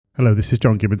Hello, this is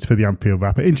John Gibbons for the Anfield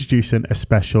Rapper, introducing a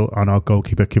special on our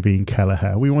goalkeeper Caoimhin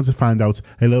Kelleher. We want to find out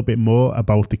a little bit more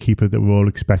about the keeper that we're all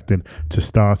expecting to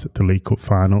start the League Cup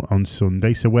final on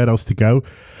Sunday. So where else to go?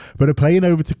 But we're playing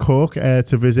over to Cork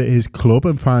to visit his club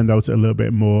and find out a little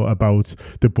bit more about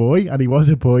the boy. And he was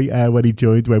a boy when he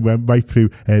joined, when we went right through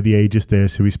the ages there.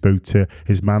 So we spoke to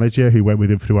his manager, who went with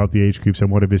him throughout the age groups,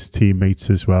 and one of his teammates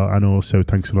as well. And also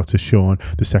thanks a lot to Sean,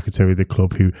 the secretary of the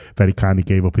club, who very kindly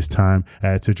gave up his time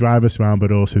to drive us around,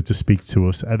 but also to speak to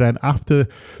us. And then after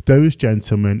those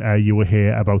gentlemen, you will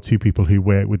hear about two people who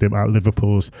work with him at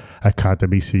Liverpool's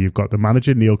academy. So you've got the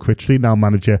manager, Neil Critchley, now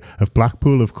manager of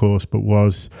Blackpool, of course, but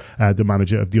was the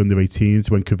manager of the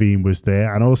under-18s when Caoimhin was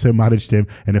there, and also managed him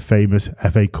in a famous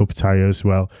FA Cup tie as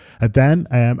well. And then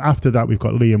after that, we've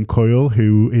got Liam Coyle,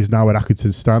 who is now at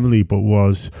Accrington Stanley, but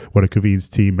was one of Caoimhin's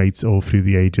teammates all through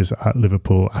the ages at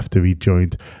Liverpool after he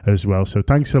joined as well. So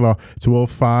thanks a lot to all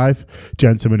five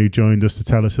gentlemen who joined us to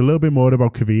tell us a little bit more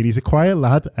about Caoimhin. He's a quiet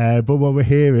lad, but what we're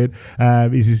hearing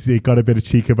is he's got a bit of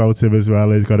cheek about him as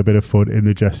well. He's got a bit of fun in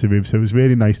the dressing room. So it was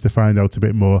really nice to find out a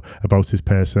bit more about his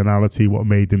personality, what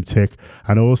made him tick,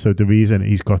 and also the reason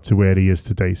he's got to where he is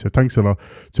today. So thanks a lot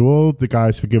to all the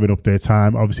guys for giving up their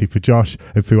time, obviously for Josh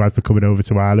and Fuad for coming over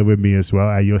to Ireland with me as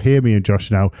well. You'll hear me and Josh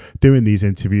now doing these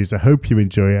interviews. I hope you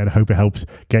enjoy it, and I hope it helps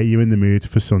get you in the mood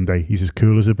for Sunday. He's as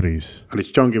cool as a breeze. And it's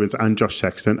John Gibbons and Josh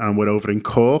Sexton, and we're over in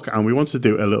Cork, and we want to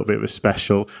do a little bit of a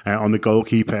special on the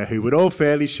goalkeeper who we're all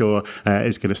fairly sure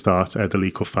is going to start the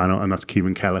League Cup final, and that's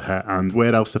Caoimhin Kelleher. And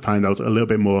where else to find out a little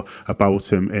bit more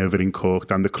about him over in Cork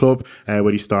than the club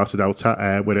where he started out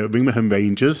at, with Ringmaham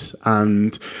Rangers.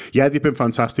 And yeah, they've been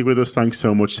fantastic with us. Thanks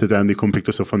so much to them. They come picked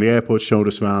us up from the airport, showed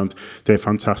us around their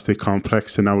fantastic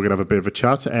complex, and now we're going to have a bit of a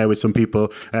chat with some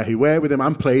people who were with him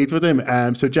and played with him.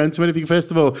 So gentlemen, if you can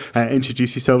first of all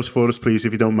introduce yourselves for us, please,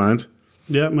 if you don't mind.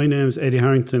 Yeah, my name is Eddie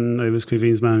Harrington. I was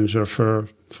Caoimhin's manager from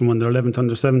under 11 to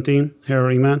under 17 here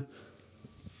at Ringman.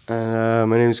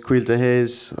 My name is Kelleher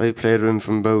Hayes. I played with him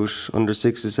from about under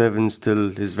 6 to 7s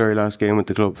till his very last game with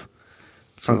the club.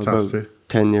 Fantastic.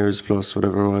 10 years plus,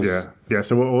 whatever it was. Yeah.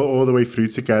 So all the way through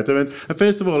together. And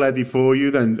first of all, Eddie, for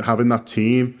you then, having that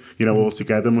team, all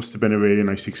together must have been a really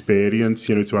nice experience,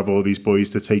 to have all these boys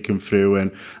to take him through.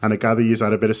 And I gather you've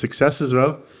had a bit of success as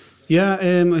well. Yeah,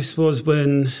 I suppose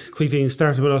when Caoimhin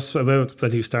started with us,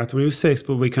 he started when he was 6,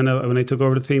 but when I took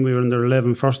over the team, we were in their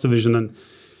 11 First Division, and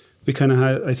we kind of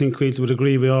had, I think Caoimhin would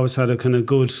agree, we always had a kind of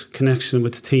good connection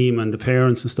with the team, and the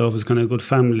parents and stuff. It was kind of a good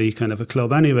family kind of a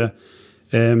club anyway.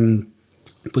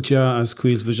 But yeah, as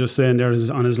Caoimhin was just saying there,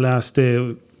 on his last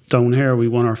day down here, we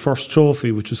won our first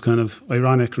trophy, which was kind of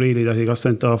ironic really that he got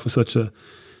sent off with such a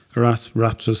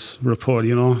rapturous report,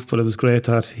 but it was great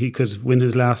that he could win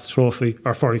his first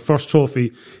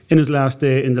trophy in his last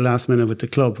day, in the last minute with the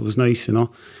club. It was nice,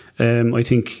 I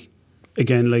think,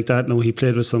 again, like that, he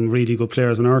played with some really good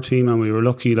players on our team, and we were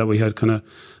lucky that we had kind of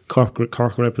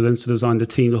Cork representatives on the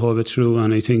team the whole way through,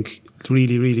 and I think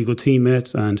really, really good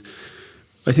teammates. And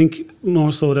I think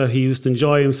more so that he used to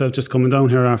enjoy himself just coming down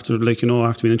here after being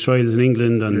in trials in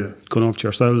England and going over to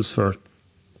yourselves for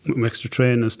extra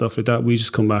training and stuff like that. We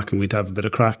just come back and we'd have a bit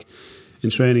of crack in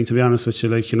training, to be honest with you,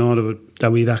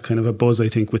 that we had that kind of a buzz, I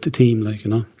think, with the team,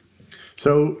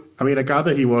 So, I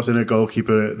gather he wasn't a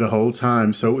goalkeeper the whole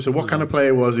time. So what kind of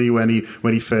player was he when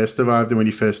he first arrived and when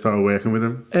you first started working with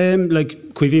him?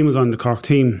 Caoimhin was on the Cork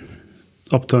team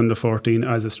up to under 14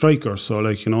 as a striker, so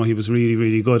he was really,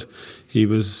 really good. He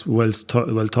was well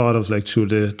thought of through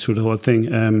the whole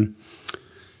thing.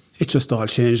 It just all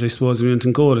changed, I suppose, when we went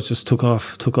in goal. It just took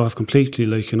off completely.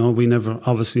 We never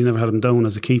had him down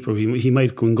as a keeper. He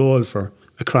might go in goal for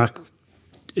a crack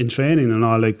in training and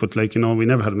all, but we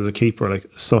never had him as a keeper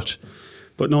such.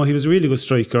 But no, he was a really good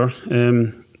striker.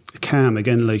 Calm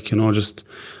again, I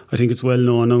think it's well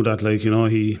known now that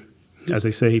he, as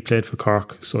I say, he played for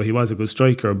Cork, so he was a good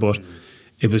striker. But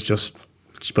it was just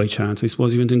by chance, I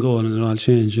suppose. He went in goal and it all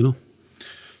changed,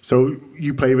 So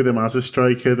you played with him as a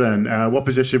striker then. What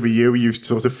position were you? Were you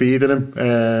sort of feeding him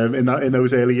in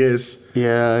those early years?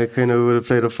 Yeah, I kind of would have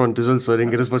played up front as well, so I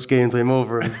didn't get as much game time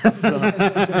over. So,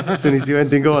 as soon as he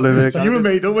went in goal, so you were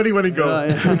made up when he went in goal.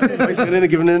 I was going in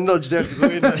and giving him a nudge there to go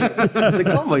in. I was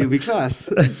like, come on, you'll be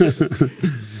class.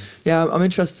 Yeah, I'm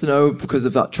interested to know, because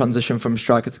of that transition from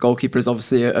striker to goalkeeper is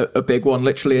obviously a big one,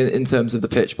 literally in terms of the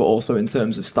pitch, but also in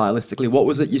terms of stylistically. What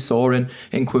was it you saw in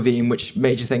Caoimhin which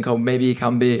made you think, maybe he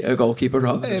can be a goalkeeper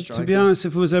rather than a striker? To be honest,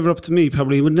 if it was ever up to me,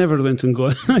 probably he would never have went and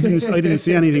goal. I didn't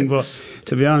see anything, but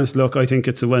to be honest, look, I think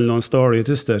it's a well-known story at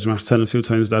this stage. I'm after telling a few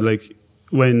times that,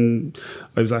 when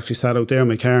I was actually sat out there in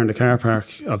my car in the car park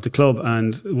of the club,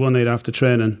 and one night after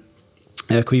training,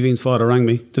 Caoimhin's father rang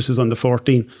me. This was on the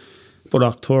 14th, but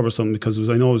October or something, because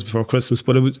I know it was before Christmas.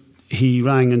 But he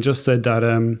rang and just said that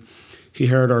he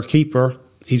heard our keeper.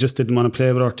 He just didn't want to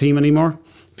play with our team anymore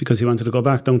because he wanted to go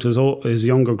back down to his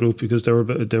younger group because they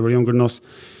were younger than us.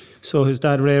 So his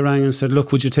dad Ray rang and said,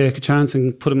 "Look, would you take a chance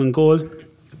and put him in goal?"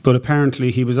 But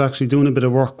apparently he was actually doing a bit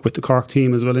of work with the Cork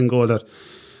team as well in goal. That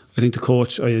I think the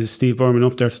coach, Steve Berman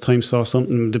up there at the time, saw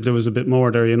something. There was a bit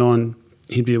more there, and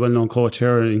he'd be a well-known coach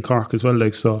here in Cork as well,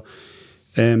 like so.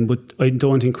 But I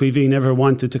don't think Caoimhin ever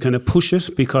wanted to kind of push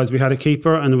it because we had a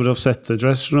keeper and it would upset the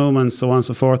dressing room and so on and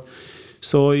so forth.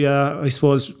 So yeah, I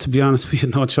suppose, to be honest, we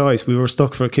had no choice. We were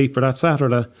stuck for a keeper that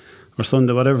Saturday or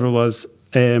Sunday, whatever it was.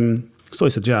 So I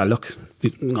said, yeah, look,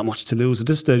 we've not much to lose at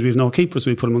this stage. We have no keepers,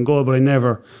 we put him in goal. But I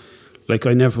never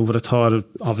would have thought it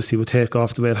obviously would take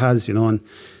off the way it has, And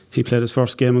he played his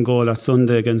first game in goal that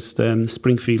Sunday against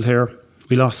Springfield here.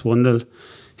 We lost 1-0.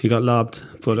 He got lobbed,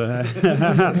 but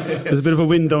there's a bit of a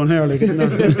wind down here.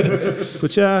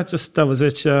 But yeah, just that was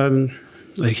it.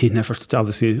 He never,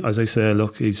 obviously, as I say,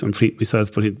 look, I'm free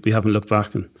myself, but we haven't looked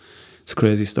back, and it's a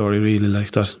crazy story, really.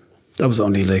 Like that was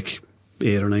only 8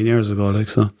 or 9 years ago.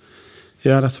 So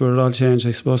yeah, that's where it all changed,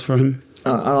 I suppose, for him.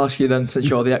 I'll ask you then, since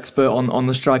you're the expert on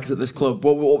the strikers at this club,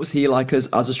 what was he like as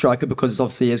a striker? Because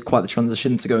obviously he is quite the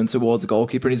transition to going towards a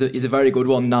goalkeeper, and he's a very good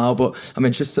one now, but I'm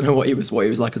interested to know what he was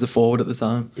like as a forward at the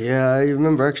time. Yeah, I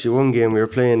remember actually one game we were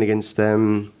playing against, I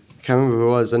can't remember who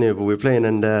it was anyway, but we were playing,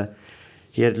 and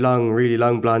he had really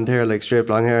long blonde hair, straight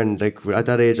blonde hair, and at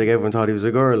that age, everyone thought he was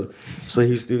a girl. So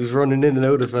he was running in and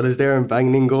out of fellas there and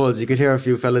banging in goals. You could hear a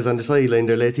few fellas on the sideline,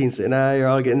 they're late teens saying, "You're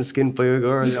all getting skinned by a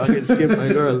girl, you're all getting skinned by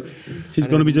a girl." He's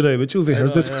going to be today with you,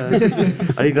 here's this. I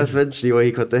think that's eventually why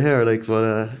he cut the hair,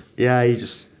 but yeah, he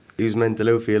was mental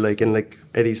outfield, and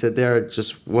Eddie said there,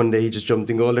 just one day he just jumped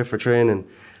in goal there for training.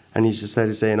 And he just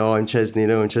started saying, "Oh, I'm Chesney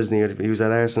now, I'm Chesney." He was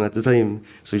at Arsenal at the time,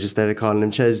 so he just started calling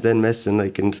him Ches, then messing,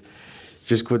 and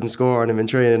just couldn't score on him in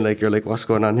training. You're like, what's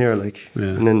going on here? Yeah.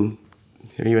 And then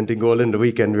he went in goal in the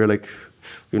weekend. We were like,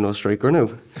 we've no striker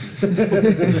now.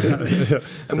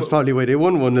 That's probably why they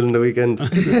won 1-0 in the weekend.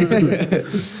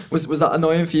 Was that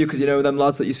annoying for you? Because them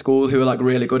lads at your school who are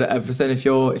really good at everything. If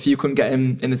you couldn't get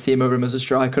him in the team over him as a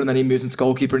striker, and then he moves into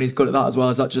goalkeeper and he's good at that as well,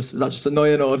 is that just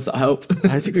annoying, or does that help?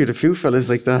 I think we had a few fellas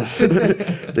like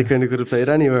that. They kind of could have played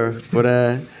anywhere, but.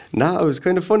 It was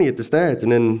kind of funny at the start,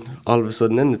 and then all of a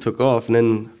sudden then it took off, and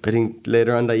then I think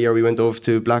later on that year we went over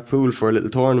to Blackpool for a little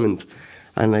tournament,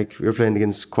 and we were playing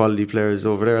against quality players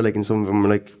over there, and some of them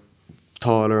were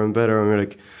taller and better, and we were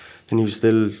and he was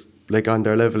still on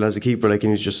their level as a keeper, and he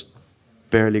was just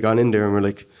barely gone in there, and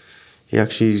we're he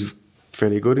actually is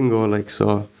fairly good in goal,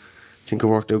 so I think it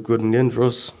worked out good in the end for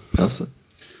us. Awesome.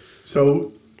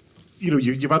 So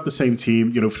you've had the same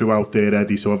team, throughout there,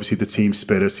 Eddie. So obviously the team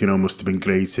spirit, must have been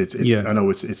great. I know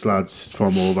it's lads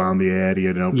from all around the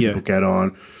area. People get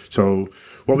on. So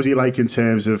what was he like in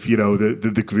terms of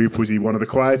the group? Was he one of the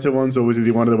quieter ones, or was he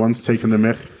one of the ones taking the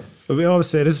mick? Well, we always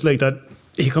say this that.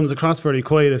 He comes across very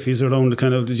quiet if he's around the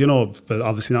kind of, well,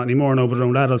 obviously not anymore now, but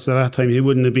around adults at that time, he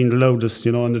wouldn't have been the loudest,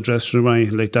 in the dressing room or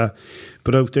anything like that.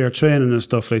 But out there training and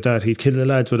stuff like that, he'd kill the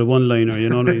lads with a one-liner,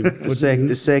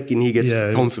 The second he gets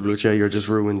comfortable with you, you're just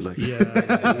ruined,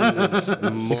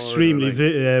 extremely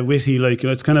witty,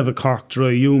 it's kind of a Cork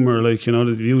dry humour,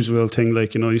 the usual thing,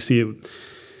 you see it.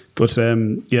 But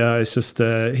it's just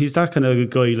he's that kind of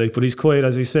guy, but he's quiet,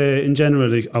 as I say. In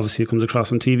general, obviously, he comes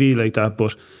across on TV like that,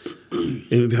 but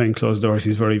behind closed doors,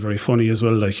 he's very, very funny as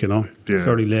well.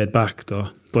 Fairly laid back though.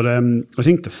 But I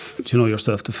think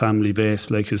yourself, the family base,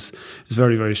 is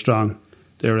very, very strong.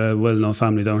 They're a well-known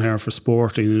family down here for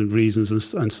sporting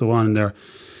reasons and so on. And they're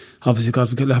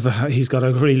obviously he's got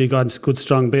a really good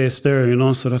strong base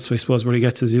there, so that's I suppose where he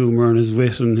gets his humour and his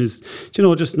wit and his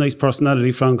just nice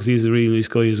personality from, because he's a really nice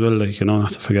guy as well,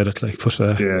 not to forget it,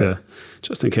 but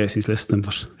just in case he's listening,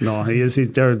 but no,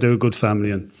 they're a good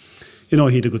family, and he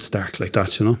had a good start like that,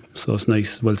 so it's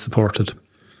nice, well supported.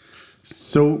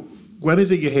 So when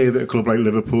is it you hear that a club like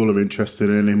Liverpool are interested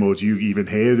in him, or do you even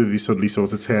hear that they suddenly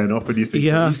sort of turn up and you think,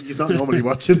 he's not normally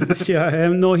watching?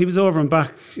 No, he was over and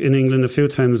back in England a few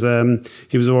times.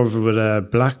 He was over with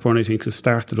Blackburn, I think, who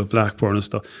started with Blackburn and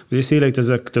stuff. But you see, there's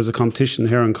a competition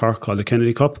here in Cork called the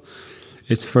Kennedy Cup.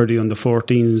 It's for the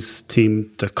under-14s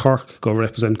team. The Cork go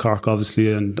represent Cork,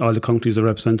 obviously, and all the counties are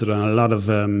represented, and a lot of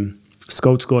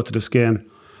scouts go to this game.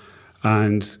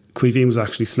 And Caoimhin was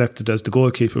actually selected as the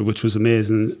goalkeeper, which was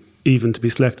amazing. Even to be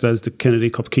selected as the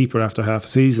Kennedy Cup keeper after half a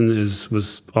season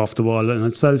was off the wall in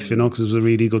itself, because it was a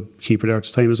really good keeper there at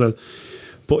the time as well.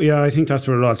 But I think that's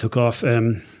where it all took off.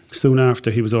 Soon after,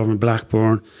 he was over in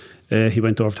Blackburn. He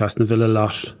went over to Aston Villa a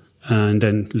lot. And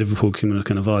then Liverpool came in a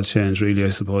kind of odd change, really, I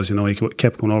suppose. You know, he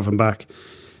kept going over and back.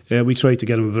 We tried to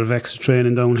get him a bit of extra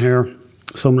training down here.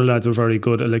 Some of the lads were very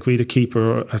good. Like we had a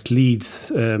keeper at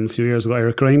Leeds a few years ago,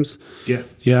 Eric Grimes.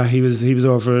 Yeah, he was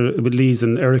over with Leeds,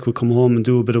 and Eric would come home and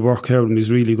do a bit of work here, and he was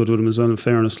really good with him as well. In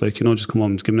fairness, like, you know, just come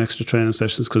home and give him extra training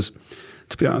sessions, because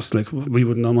to be honest, like, we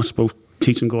wouldn't know much about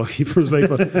teaching goalkeepers, like,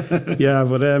 but yeah,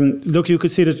 but look, you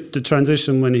could see the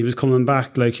transition when he was coming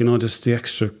back, like, you know, just the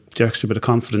extra bit of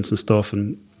confidence and stuff.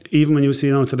 And even when you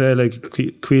see now today, like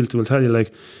Quilty will tell you,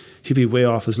 like, he'd be way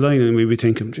off his line, and we'd be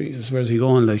thinking, Jesus, where's he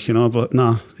going? Like, you know, but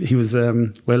no, he was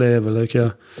well able, like,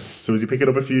 yeah. So was he picking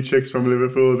up a few tricks from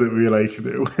Liverpool that we like,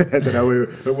 I don't know,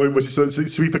 was he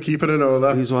sweeper keeping and all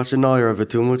that? He was watching Neuer a bit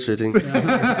too much, I think.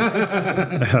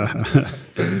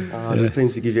 There's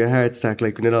times to give you a heart attack,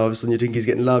 like, when all of a sudden you think he's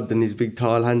getting lobbed and his big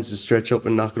tall hands just stretch up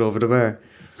and knock it over the bar.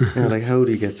 And you're like, how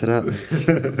do you get to that?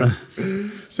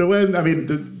 So when, I mean,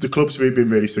 the club's really been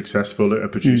really successful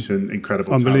at producing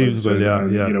incredible talent.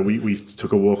 And, yeah. You know, we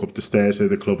took a walk up the stairs of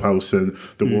the clubhouse, and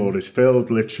the wall is filled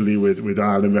literally with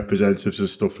Ireland representatives and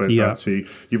stuff like that. So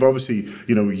you've obviously,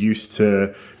 you know, used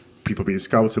to people being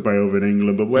scouted by over in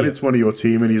England, but when it's one of your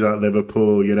team and he's at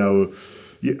Liverpool, you know,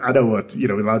 I know what, you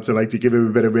know, lads are like to give him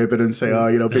a bit of ribbon and say, oh,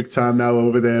 you know, big time now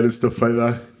over there and stuff like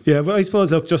that. Yeah, but I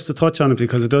suppose, look, just to touch on it,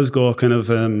 because it does go kind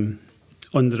of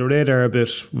under the radar a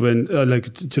bit when,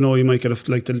 like, you know, you might get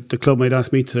the club might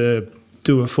ask me to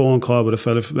do a phone call with a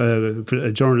fella,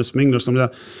 a journalist from England or something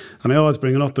like that, and I always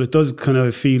bring it up, but it does kind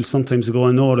of feel sometimes to go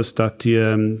unnoticed that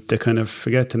they kind of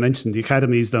forget to mention the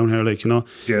academies down here, like, you know.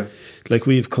 Yeah. Like,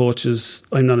 we have coaches,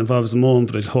 I'm not involved at the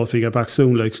moment, but I hope we get back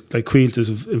soon. Like Quilty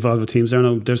is involved with teams there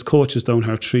now. There's coaches down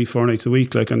here 3-4 nights a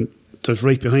week, like, and there's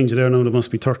right behind you there now, there must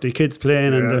be 30 kids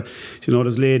playing, and you know,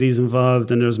 there's ladies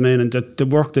involved and there's men, and the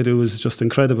work they do is just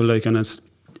incredible, like, and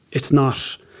it's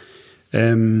not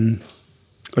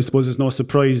I suppose it's no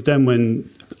surprise then when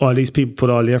all these people put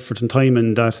all the effort and time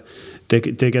in that they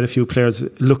get a few players,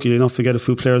 lucky enough to get a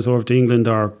few players over to England,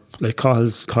 or like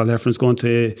Kelleher's going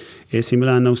to AC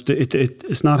Milan now.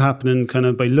 It's not happening kind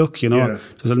of by luck, you know.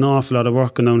 There's an awful lot of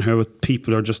work going on here with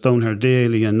people who are just down here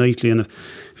daily and nightly, and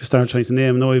if you start trying to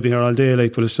name them, I'd be here all day,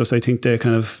 like, but it's just, I think they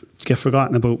kind of get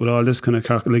forgotten about with all this kind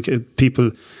of like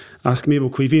people ask me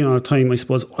about Caoimhin all the time. I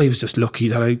suppose I was just lucky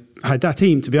that I had that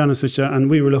team, to be honest with you, and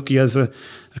we were lucky as a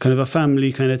kind of a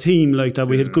family kind of team, like that.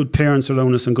 We had good parents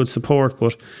around us and good support,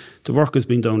 but the work has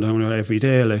been down there every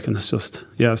day, like, and it's just,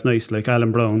 yeah, it's nice. Like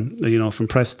Alan Brown, you know, from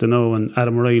Preston now, and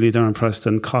Adam O'Reilly there in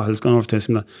Preston, Cahill's gone over to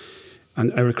him,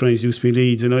 and Eric Grimes used to be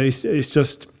Leeds, you know. It's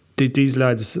just these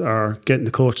lads are getting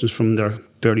the coachings from their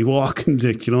barely walking,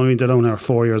 like, you know what I mean? They're down there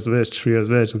 4 years of age, 3 years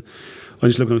of age, and I'm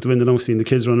just looking out the window now, seeing the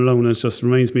kids running around, and it just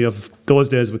reminds me of those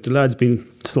days with the lads being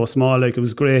so small, like, it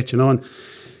was great, you know. And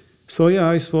so, yeah,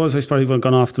 I suppose I probably would have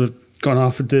gone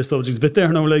off with the subjects a bit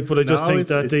there now, like, but I just think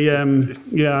that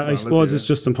I suppose it's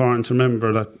just important to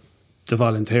remember that the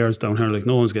volunteers down here, like,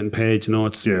 no one's getting paid, you know.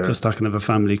 It's just that kind of a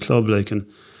family club, like, and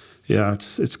yeah,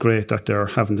 it's great that they're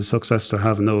having the success they're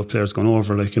having now with players going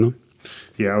over, like, you know.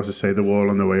 Yeah, I was to say the wall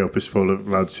on the way up is full of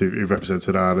lads who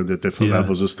represented Ireland at different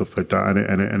levels and stuff like that,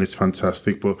 and it's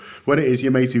fantastic. But when it is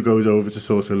your mate who goes over to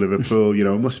sort of Liverpool, you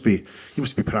know, you must be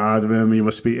proud of him. It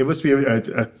must be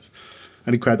an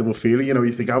incredible feeling. You know,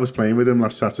 you think, I was playing with him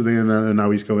last Saturday, and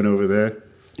now he's going over there.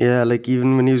 Yeah, like,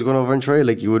 even when he was going over in trial,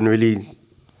 like, you wouldn't really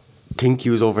think he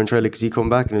was over in trial, because he come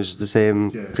back and it was just the same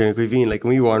kind of Caoimhin. Like,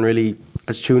 we weren't really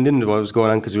as tuned into what was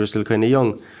going on because we were still kind of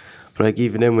young. But, like,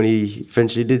 even then when he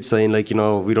eventually did sign, like, you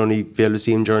know, we'd only be able to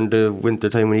see him during the winter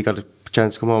time when he got a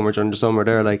chance to come home, or during the summer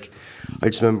there. Like, I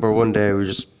just remember one day we were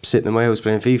just sitting in my house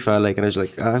playing FIFA, like, and I was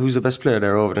like, who's the best player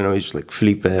there over there now? He's just like,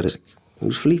 Felipe. I was like,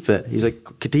 who's Felipe? He's like,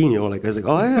 Coutinho. Like, I was like,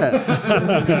 oh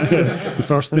yeah.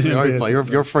 First name, like,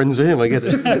 you're friends with him, I get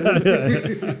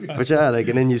it. But yeah, like,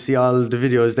 and then you see all the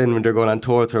videos then when they're going on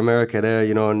tour to America there,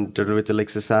 you know, and they're with the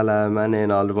likes of Salah, Mane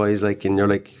and all the boys, like, and you're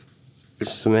like, it's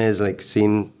just amazing, like,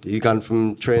 seeing you gone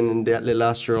from training that little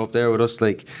Astro up there with us,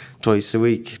 like, twice a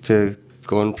week, to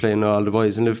go and playing all the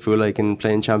boys in Liverpool, like, and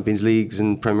playing Champions Leagues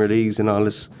and Premier Leagues and all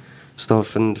this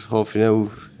stuff, and hopefully now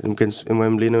in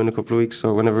Wembley now in a couple of weeks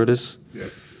or whenever it is.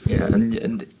 Yeah,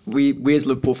 and we as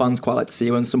Liverpool fans quite like to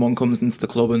see when someone comes into the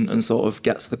club and sort of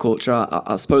gets the culture.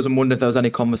 I suppose I'm wondering if there was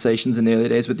any conversations in the early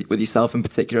days with yourself in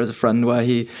particular as a friend, where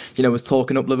he, you know, was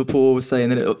talking up Liverpool, was saying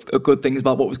good things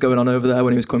about what was going on over there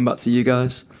when he was coming back to you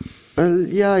guys. Well,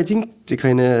 yeah, I think they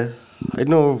kind of, I don't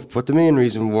know what the main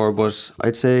reason were, but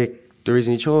I'd say the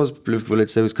reason he chose Liverpool, I'd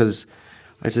say, was because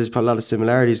I'd say there's probably a lot of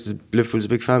similarities. Liverpool's a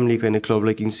big family kind of club.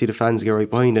 Like, you can see the fans get right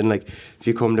behind it. And like, if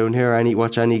you come down here and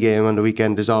watch any game on the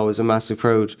weekend, there's always a massive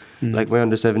crowd. Like, my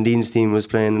under-17s team was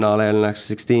playing in All-Ireland Last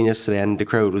 16 yesterday, and the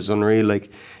crowd was unreal. Like,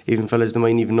 even fellas that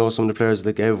mightn't even know some of the players,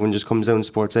 like, everyone just comes down and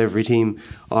supports every team.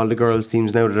 All the girls'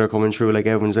 teams now that are coming through, like,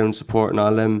 everyone's down supporting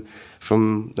all them,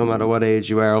 from no matter what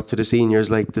age you are up to the seniors.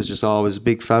 Like, there's just always a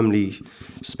big family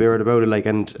spirit about it. Like,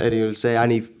 and Eddie will say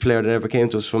any player that ever came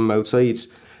to us from outside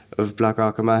of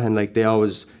Blackrock or Mahon, like, they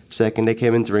always, second they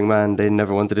came into Ringman, they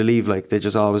never wanted to leave. Like, they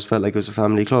just always felt like it was a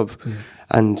family club.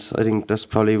 And I think that's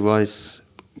probably why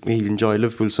we enjoy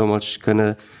Liverpool so much, kind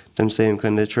of them same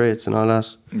kind of traits and all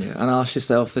that. Yeah, and ask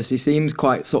yourself this. He seems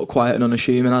quite sort of quiet and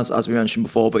unassuming, as we mentioned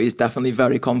before, but he's definitely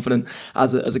very confident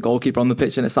as a goalkeeper on the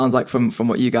pitch. And it sounds like from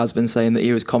what you guys have been saying that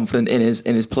he was confident in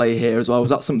his play here as well.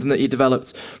 Was that something that he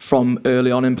developed from early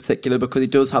on in particular? Because he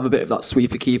does have a bit of that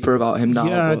sweeper keeper about him now.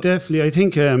 Yeah, definitely. I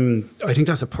think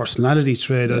that's a personality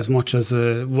trait as much as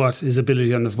what his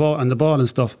ability on the ball and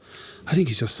stuff. I think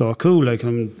he's just so cool. Like, I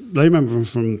remember him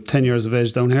from 10 years of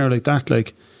age down here like that.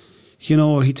 Like, you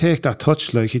know, he'd take that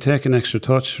touch, like, he'd take an extra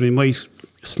touch, or he might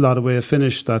slot away a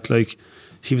finish that, like,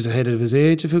 he was ahead of his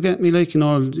age, if you get me. Like, you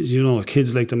know,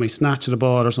 kids, like, they might snatch at the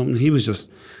ball or something. He was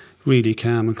just really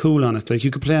calm and cool on it. Like,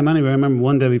 you could play him anywhere. I remember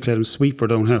one day we played him sweeper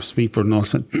down here,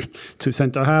 to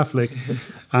centre half, like,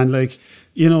 and, like,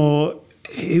 you know,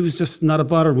 he was just not a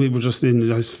bother. We were just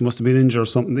must have been injured or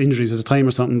something, injuries at the time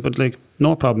or something, but, like,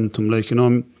 no problem to him, like, you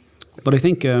know. But I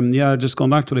think, just going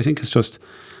back to it, I think it's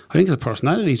a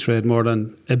personality trait more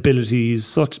than abilities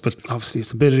such, but obviously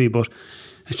it's ability, but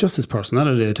it's just his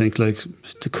personality, I think. Like,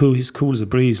 he's cool as a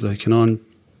breeze, like, you know. And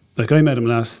like, I met him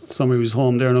last summer, he was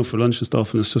home there now for lunch and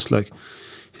stuff, and it's just like,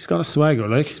 he's got a swagger,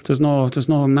 like, there's no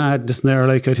madness there,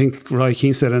 like, I think Roy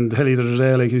Keane said in the telly the other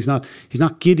day, like, he's not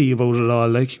giddy about it all,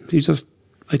 like,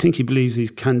 I think he believes he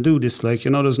can do this, like,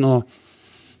 you know, there's no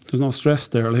stress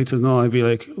there. Like, I'd be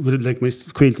like my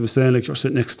Quilty was saying, like, you're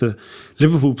sitting next to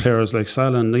Liverpool players like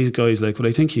Salah and these guys, like, but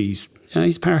I think he's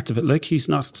part of it. Like, he's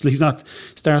not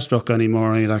starstruck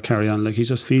anymore or any of that carry on. Like, he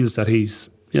just feels that he's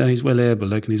well able,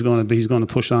 like, and he's going to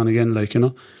push on again, like, you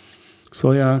know.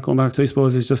 So yeah, going back to, I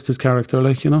suppose, it's just his character,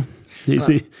 like, you know. You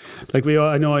see, like,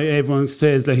 I know everyone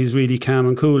says that he's really calm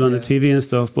and cool on the TV and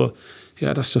stuff, but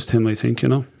yeah, that's just him, I think, you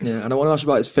know. Yeah, and I want to ask you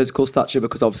about his physical stature,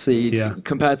 because obviously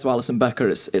compared to Alisson Becker,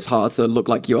 it's hard to look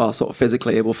like you are sort of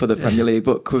physically able for the Premier League,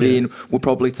 but Caoimhin will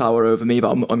probably tower over me, but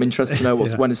I'm interested to know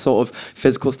when his sort of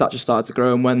physical stature started to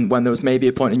grow, and when there was maybe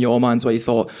a point in your minds where you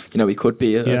thought, you know, he could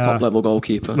be a top level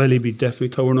goalkeeper. Well, he'd be definitely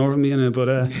towering over me, innit? But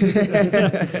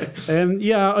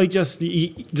I just, do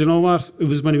you know what? It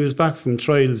was when he was back from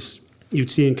trials,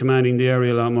 you'd see him commanding the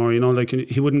area a lot more, you know, like,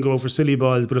 he wouldn't go for silly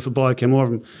balls, but if a ball came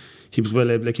over him, he was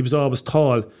well able. Like, he was always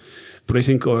tall, but I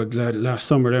think last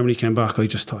summer there when he came back, I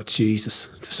just thought, Jesus,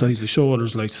 the size of his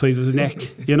shoulders, like the size of his neck,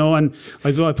 you know. And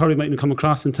I probably mightn't come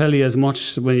across and tell you as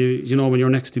much when you're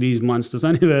next to these monsters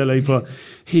anyway. Like, but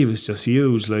he was just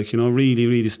huge, like, you know, really,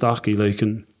 really stocky, like,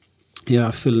 and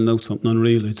filling out something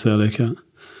unreal, I'd say, like, yeah.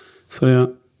 So yeah.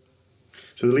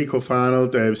 So the League Cup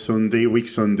final, Sunday,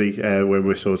 when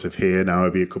we're sort of here now,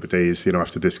 it'll be a couple of days, you know,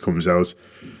 after this comes out.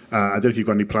 I don't know if you've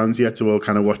got any plans yet to all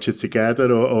kind of watch it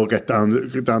together or get down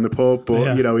the pub,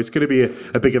 but you know, it's going to be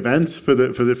a big event for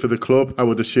the club, I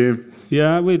would assume.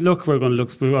 Yeah,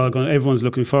 everyone's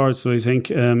looking forward. So I think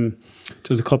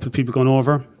there's a couple of people going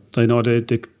over. I know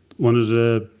one of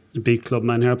the big club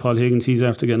man here, Paul Higgins, he's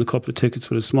after getting a couple of tickets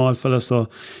with a small fella. So,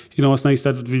 you know, it's nice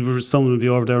that someone will be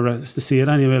over there to see it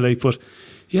anyway. Like, but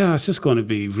yeah, it's just going to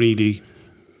be really.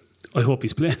 I hope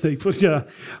he's playing. Like, but yeah,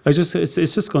 it's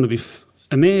just going to be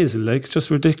amazing. Like, it's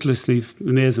just ridiculously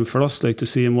amazing for us. Like, to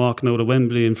see him walking out of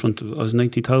Wembley in front of us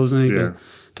 90,000. Yeah.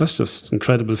 That's just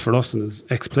incredible for us and as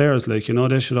ex-players. Like, you know,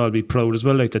 they should all be proud as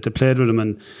well. Like, that they played with him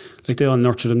and like they all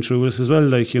nurtured him through us as well.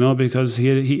 Like, you know, because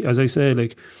he as I say,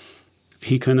 like,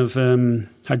 he kind of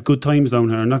had good times down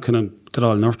here, and that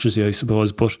all nurtures you, I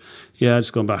suppose. But yeah,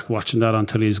 just going back watching that on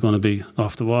telly is going to be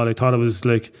off the wall. I thought it was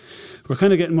like, we're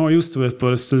kind of getting more used to it,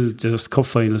 but it's still just cup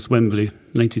finals, Wembley,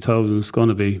 90,000. It's going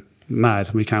to be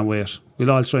mad. We can't wait.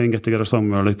 We'll all try and get together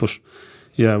somewhere, like, but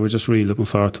yeah, we're just really looking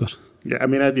forward to it. Yeah, I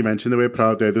mean, Eddie mentioned that we're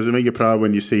proud there. Does it make you proud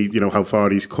when you see, you know, how far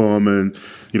he's come and,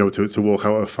 you know, to walk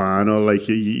out a final? Like,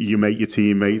 you make your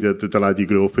teammate, the lad you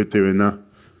grew up with, doing that?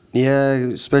 Yeah,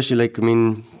 especially, like, I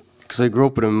mean, because I grew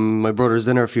up with him. My brother's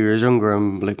in there a few years younger,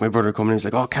 and like, my brother coming in, he's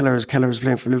like, oh, Kelleher's playing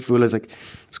for Liverpool. I was like,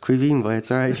 it's Caoimhin, boy,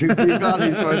 it's alright. You got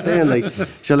his first day. And like,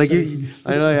 so like,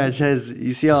 I know, yeah, Chez,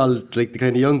 you see all like the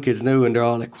kind of young kids now, and they're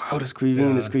all like, wow, it's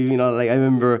Caoimhin. Like, I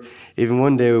remember even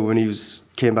one day when he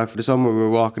came back for the summer, we were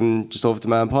walking just over to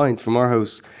Man Point from our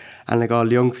house, and like all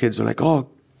the young kids were like, "Oh,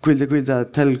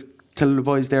 Quilda, tell the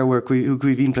boys there who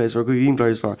Caoimhin plays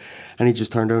for," and he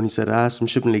just turned around and he said, some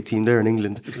Shipping League team there in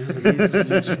England. He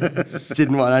just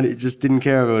didn't want any, just didn't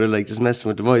care about it, like just messing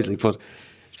with the boys, like. But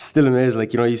it's still amazing,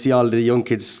 like, you know, you see all the young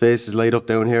kids' faces light up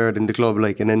down here in the club,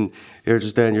 like, and then you're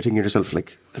just there and you're thinking to yourself,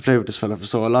 like, I played with this fella for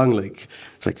so long, like,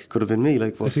 it's like, it could have been me,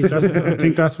 like. But I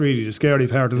think that's really the scary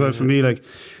part as well for me, like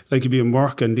you'd be in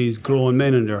work and these grown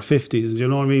men in their 50s, you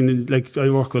know what I mean? And, like, I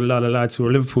work with a lot of lads who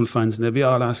are Liverpool fans, and they'll be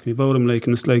all asking me about them, like,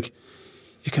 and it's like,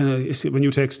 you kind of, when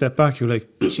you take a step back, you're like,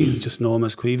 Jesus, just know him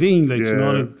as Caoimhin, like, you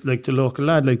know, like the local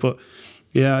lad, like, but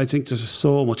yeah, I think there's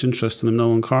so much interest in him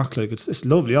now in Cork, like, it's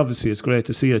lovely, obviously, it's great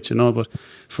to see it, you know, but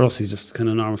for us, he's just kind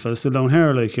of normal fella, still down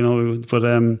here, like, you know, but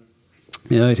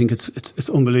yeah, I think it's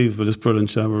unbelievable, it's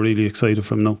brilliant, we're really excited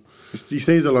for him now. He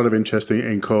sees a lot of interest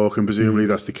in Cork, and presumably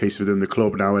that's the case within the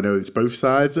club now. I know it's both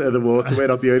sides of the water. We're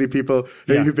not the only people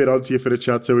who've been on to you for the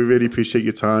chat, so we really appreciate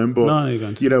your time.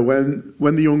 But, you know, when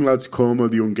the young lads come or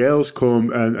the young girls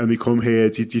come and they come here,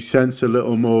 do you sense a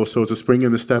little more sort of spring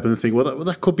in the step and think, well,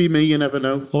 that could be me, you never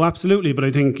know? Oh, absolutely, but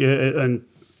I think, and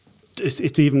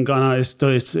it's even gone on,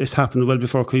 it's happened well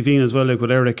before Caoimhin as well, like with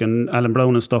Eric and Alan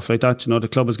Brown and stuff like that, you know, the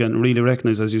club is getting really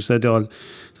recognised, as you said.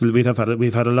 We've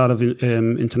had a lot of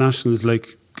internationals,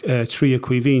 like 3 of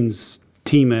Caoimhin's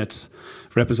teammates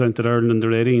represented Ireland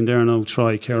under 18 there now,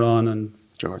 Troy, Kieran and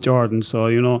Jordan, so,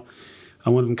 you know,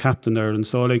 and one of them captained Ireland,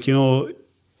 so, like, you know,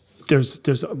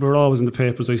 we're always in the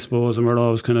papers, I suppose, and we're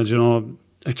always kind of, you know,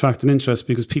 attracting interest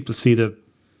because people see the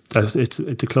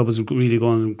club is really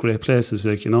going in great places,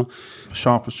 like, you know.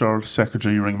 Sean Fitzgerald,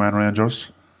 Secretary, Ringman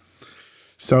Rangers.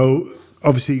 So,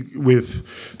 obviously,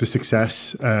 with the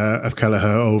success of Kelleher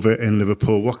over in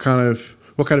Liverpool, what kind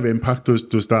of impact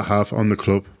does that have on the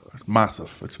club? It's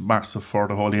massive. It's massive for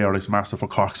the whole area. It's massive for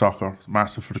Cork soccer. It's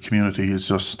massive for the community. It's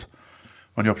just,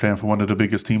 when you're playing for one of the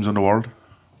biggest teams in the world,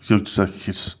 it's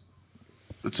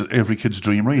every kid's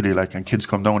dream, really. Like, and kids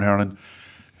come down here and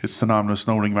it's synonymous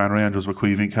now, Ringman Rangers with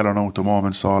Caoimhin Kelleher now at the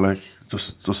moment, so like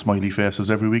just smiley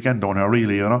faces every weekend down here,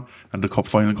 really, you know. And the cup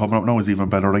final coming up now is even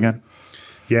better again.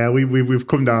 Yeah, we've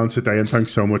come down today, and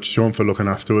thanks so much, Sean, for looking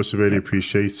after us. I really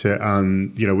appreciate it.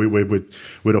 And you know,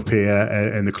 we're up here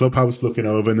in the clubhouse looking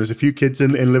over, and there's a few kids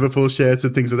in Liverpool shirts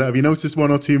and things like that. Have you noticed one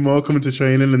or two more coming to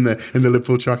training in the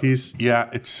Liverpool trackies?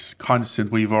 Yeah, it's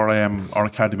constant. We've our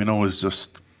academy now is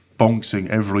just bouncing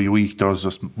every week. There's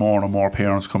just more and more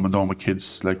parents coming down with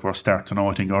kids. Like, we're starting now,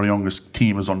 I think our youngest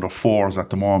team is under 4s at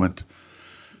the moment,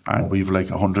 and we've like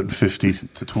 150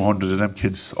 to 200 of them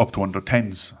kids up to under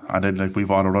 10s, and then like we've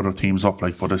all our other teams up,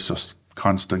 like, but it's just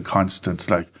constant,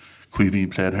 like,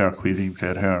 Caoimhin played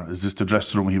here, is this the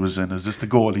dressing room he was in, is this the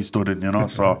goal he stood in, you know.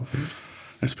 So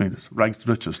it's been rags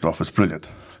to riches stuff. It's brilliant.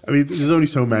 I mean, there's only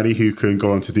so many who can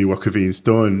go on to do what Caoimhin's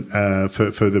done. For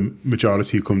the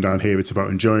majority who come down here, it's about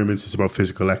enjoyment, it's about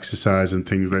physical exercise and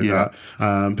things like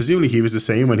that. Presumably he was the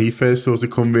same when he first sort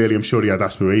of come, really. I'm sure he had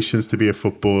aspirations to be a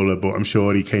footballer, but I'm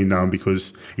sure he came down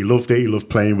because he loved it. He loved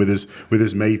playing with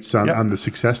his mates and the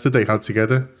success that they had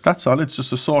together. That's all. It's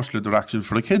just a social interaction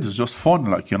for the kids. It's just fun,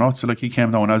 like, you know. It's like he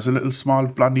came down as a little small,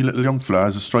 blondie little young fella,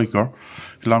 as a striker,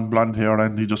 long blonde hair,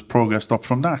 and he just progressed up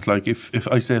from that. Like, if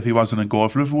he wasn't in goal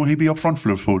for Liverpool, he'd be up front for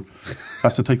Liverpool.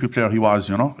 That's the type of player he was,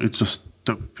 you know. It's just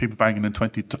the people banging in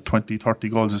 20, 30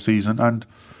 goals a season, and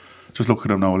just look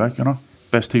at him now, like, you know,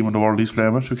 best team in the world he's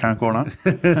playing with. We can't go on.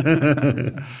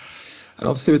 And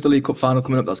obviously with the League Cup final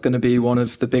coming up, that's going to be one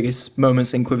of the biggest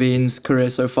moments in Caoimhin's career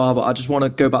so far. But I just want to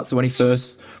go back to when he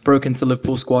first broke into the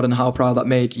Liverpool squad and how proud that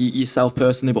made yourself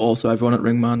personally, but also everyone at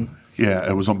Ringman. Yeah,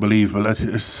 it was unbelievable.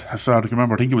 As far as I can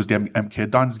remember, I think it was the MK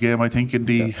Dons game, I think, in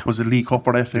the was it League Cup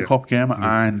or the FA Cup game,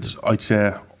 and I'd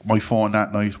say my phone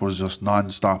that night was just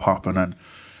non-stop hopping, and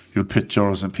you had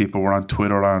pictures and people were on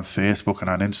Twitter, on Facebook and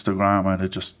on Instagram, and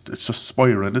it's just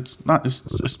spiraling. It's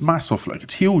massive, like,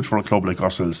 it's huge for a club like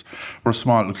ourselves. We're a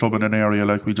small little club in an area,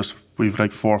 like, we've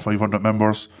like 400 or 500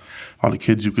 members. All the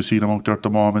kids, you can see them out there at the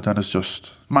moment, and it's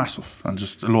just massive, and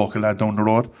just a local lad down the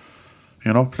road,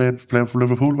 you know, playing for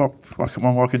Liverpool.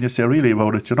 What can you say really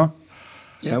about it, you know?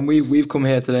 Yeah, and we've come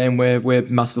here today and we're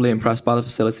massively impressed by the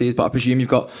facilities, but I presume you've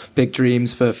got big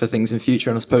dreams for things in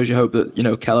future, and I suppose you hope that, you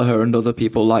know, Kelleher and other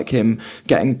people like him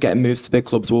getting moves to big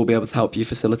clubs will be able to help you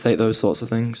facilitate those sorts of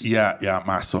things. Yeah,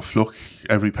 massive. Look,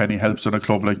 every penny helps in a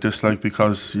club like this, like,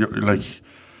 because you're like,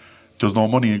 there's no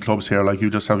money in clubs here, like, you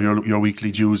just have your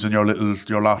weekly dues and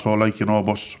your lotto, like, you know.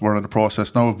 But we're in the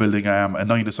process now of building a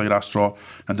 9-a-side Astro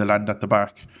and the land at the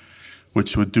back,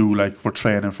 which would do, like, for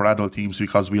training for adult teams,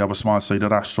 because we have a small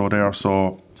sided Astro there.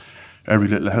 So every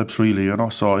little helps really, you know.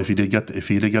 So if he did get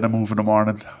a move in the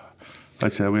morning,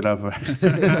 I'd say we'd have.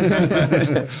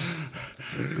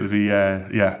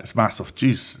 It's massive.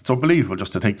 Jeez, it's unbelievable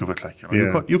just to think of it. Like, you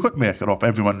know, you couldn't make it up.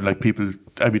 Everyone, like people,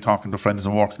 I'd be talking to friends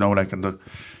and work now, like, and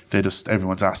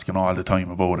everyone's asking all the time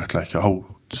about it. Like, how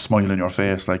smile on your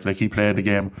face. Like he played the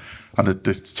game on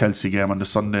this Chelsea game on the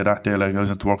Sunday that day. Like I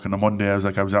was into work on the Monday. I was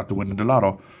after winning the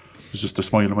lotto. It was just a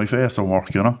smile on my face at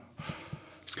work, you know.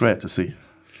 It's great to see.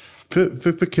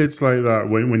 For kids like that,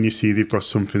 when you see they've got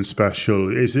something special,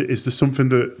 is there something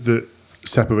that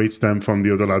separates them from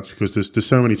the other lads? Because there's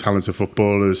so many talented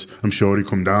footballers, I'm sure, who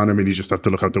come down. I mean, you just have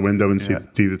to look out the window and see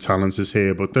the talent is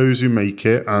here. But those who make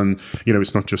it, and you know,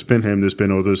 it's not just been him. There's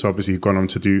been others, obviously, who've gone on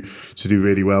to do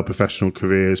really well professional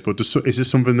careers. But is there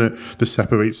something that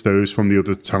separates those from the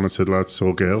other talented lads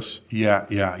or girls? Yeah.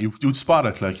 You'd spot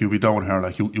it. Like you'd be down here,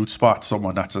 like you'd spot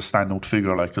someone that's a standout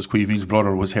figure. Like because Caoimhin's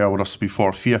brother was here with us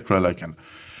before Fiacre, like, and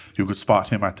you could spot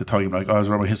him at the time. Like I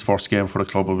remember his first game for the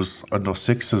club, it was under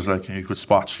sixes, like, and you could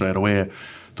spot straight away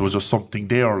there was just something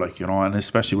there, like, you know. And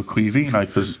especially with Caoimhin, like,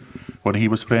 because when he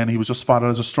was playing, he was just spotted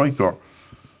as a striker,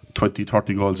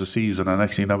 20-30 goals a season. And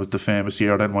next thing, that was the famous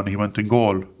year then when he went in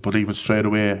goal. But even straight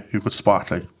away you could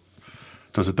spot, like,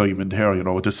 there's a diamond here, you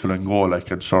know, with this fella in goal.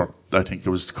 Like, and sure, I think it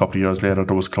was a couple of years later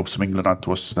there was clubs from England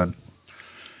onto us, and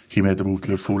he made the move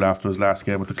to Liverpool after his last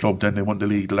game with the club. Then they won the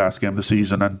league the last game of the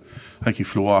season, and I think he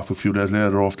flew off a few days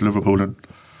later off to Liverpool, and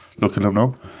look at him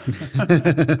now.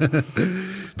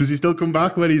 Does he still come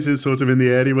back when he's sort of in the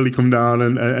area? Will he come down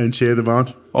and cheer them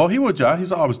on? Oh, he would, yeah.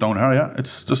 He's always down here, yeah.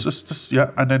 It's just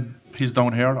yeah. And then he's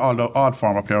down here. All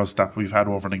former players that we've had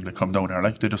over in England come down here.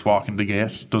 Like, they just walk in the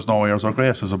gate. There's no airs or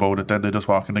graces about it. Then they just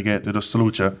walk in the gate. They just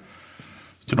salute you.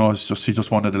 You know, he's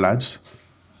just one of the lads.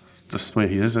 That's the way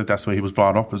he is. That's the way he was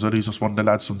brought up. Is that he's just one of the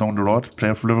lads from down the road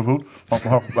playing for Liverpool.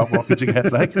 What could you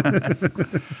get, like?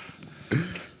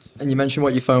 And you mentioned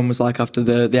what your phone was like after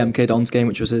the MK Dons game,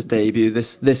 which was his debut.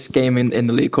 This game in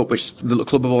the League Cup, which the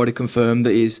club have already confirmed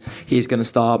that he's going to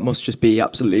start, must just be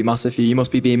absolutely massive for you. You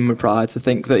must be beaming with pride to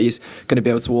think that he's going to be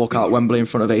able to walk out Wembley in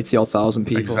front of 80,000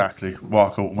 people. Exactly.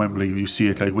 Walk out Wembley, you see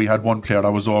it. Like, we had one player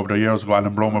that was over there years ago,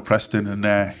 Alan Broma Preston,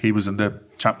 and he was in the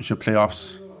Championship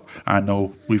playoffs. And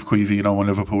now we've Caoimhin, you know, in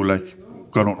Liverpool, like,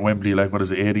 gone out to Wembley, like,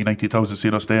 80,000-90,000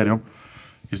 seater stadium.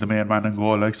 He's the main man in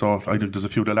goal, like, so I think there's a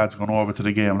few of the lads going over to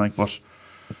the game, like, but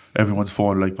everyone's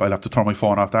phone, like, I'll have to turn my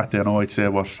phone off that day, I know, I'd say,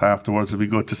 but afterwards it'll be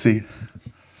good to see.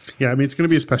 Yeah, I mean, it's going to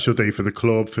be a special day for the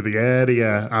club, for the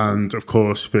area, and of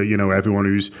course for, you know, everyone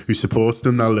who supports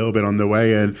them that little bit on the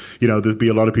way. And, you know, there'd be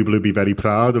a lot of people who'd be very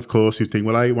proud, of course, who think,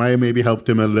 well, why maybe helped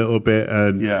him a little bit.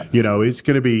 And you know, it's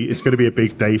going to be a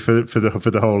big day for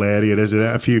the whole area, isn't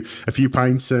it? A few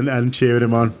pints and cheering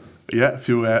him on. Yeah, a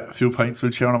few pints,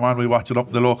 we'll cheer him on. We watch it up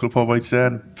at the local pub, I'd say.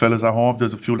 And fellas at home,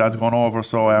 there's a few lads going over,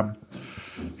 so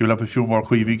you'll have a few more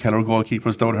Caoimhin Kelleher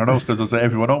goalkeepers down here now, because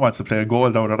everyone now wants to play a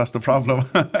goal down there. That's the problem.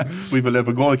 We've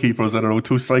 11 goalkeepers and around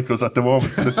 2 strikers at the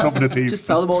moment. Some of the teams. Just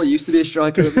tell them all you used to be a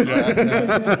striker.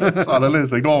 That's all it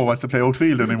is. Like, no one wants to play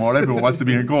outfield anymore. Everyone wants to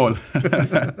be in goal.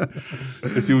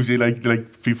 It's usually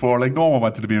like before, like, no one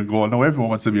wanted to be in goal. Now everyone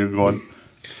wants to be in goal.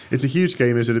 It's a huge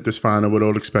game, isn't it, this final? We're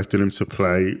all expecting him to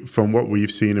play. From what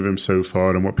we've seen of him so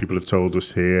far and what people have told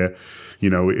us here, you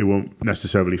know, it won't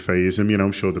necessarily faze him. You know,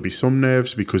 I'm sure there'll be some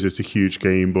nerves because it's a huge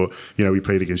game, but, you know, he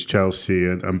played against Chelsea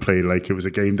and played like it was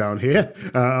a game down here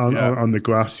on the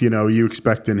grass. You know, you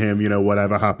expecting him, you know,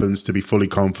 whatever happens, to be fully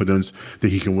confident that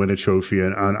he can win a trophy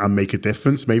and make a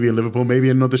difference, maybe in Liverpool, maybe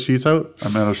another shootout.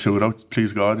 Another shootout,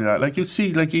 please God, yeah. Like, you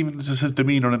see, like, even just his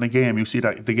demeanour in the game, you see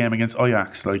that the game against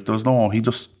Ajax, like, he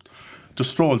just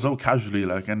strolls out casually,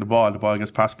 like, and the ball gets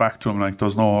passed back to him, like,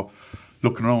 there's no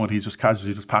looking around. He just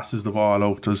casually just passes the ball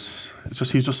out. He's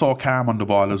just so calm on the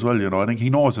ball as well, you know. I think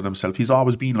he knows it himself. He's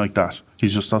always been like that.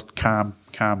 He's just a calm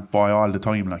boy all the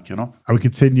time, like, you know. I will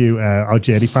continue our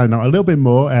journey, find out a little bit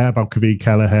more about Caoimhin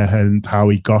Kelleher and how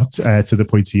he got to the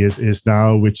point he is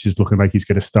now, which is looking like he's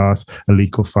going to start a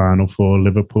League Cup final for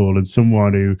Liverpool. And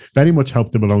someone who very much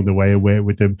helped him along the way and worked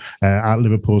with him at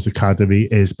Liverpool's academy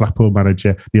is Blackpool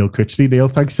manager Neil Critchley. Neil,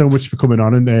 thanks so much for coming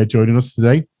on and joining us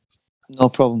today. No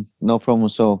problem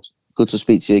at all. Good to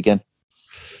speak to you again.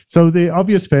 So the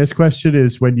obvious first question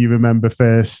is when you remember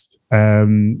first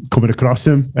coming across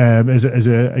him as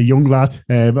a young lad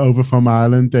over from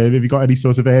Ireland. Have you got any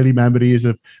sort of early memories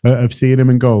of seeing him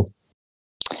in goal?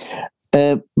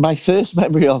 My first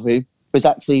memory of him was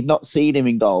actually not seeing him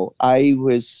in goal. I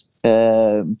was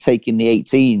taking the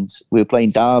 18s. We were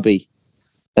playing Derby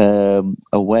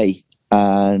away,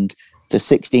 and the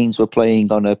 16s were playing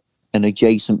on an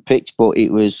adjacent pitch, but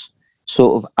it was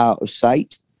sort of out of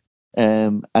sight.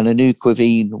 and I knew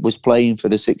Caoimhin was playing for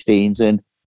the 16s, and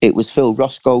it was Phil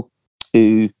Roscoe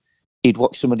who he'd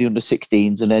watch some of the under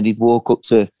 16s, and then he'd walk up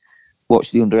to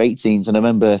watch the under 18s. And I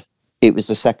remember it was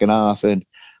the second half, and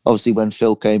obviously when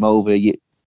Phil came over, I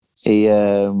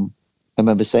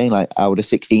remember saying, like, how are the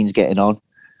 16s getting on?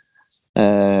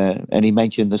 And he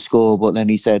mentioned the score, but then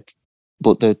he said,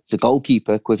 but the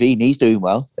goalkeeper, Caoimhin, he's doing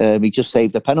well. He just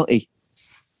saved a penalty,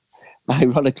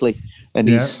 ironically. And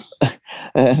he's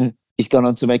gone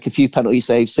on to make a few penalty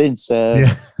saves since.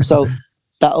 So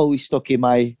that always stuck in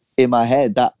my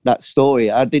head, that story.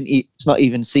 It's not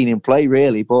even seen him play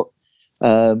really, but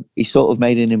he sort of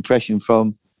made an impression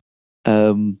from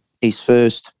his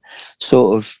first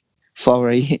sort of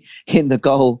foray in the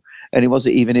goal, and he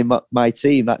wasn't even in my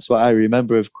team. That's what I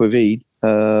remember of Caoimhin.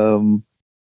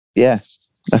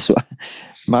 That's what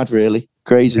mad, really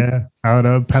crazy. Yeah, I don't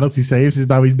know. Penalty saves is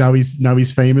now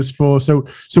he's famous for. So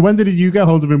when did you get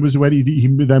hold of him? Was when he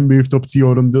then moved up to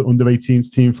your under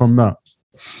 18s team from that?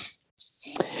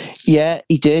 Yeah,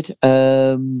 he did.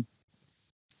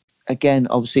 Again,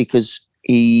 obviously, because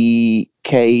he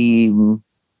came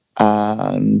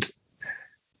and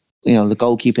the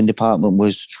goalkeeping department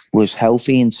was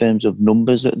healthy in terms of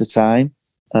numbers at the time.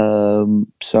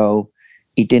 So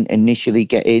he didn't initially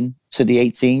get in to the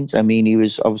 18s. I mean, he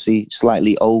was obviously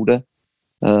slightly older.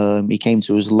 He came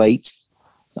to us late.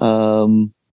 But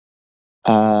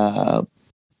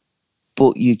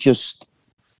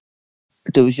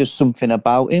there was just something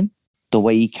about him, the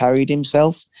way he carried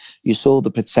himself. You saw the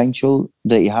potential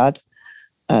that he had.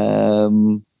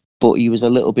 But he was a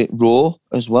little bit raw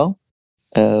as well.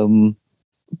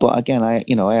 But again, I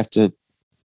have to,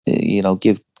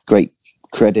 give great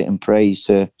credit and praise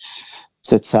to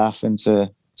Taff and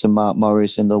to Mark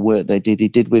Morris and the work he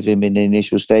did with him in the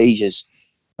initial stages,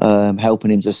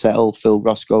 helping him to settle. Phil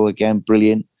Roscoe, again,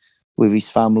 brilliant with his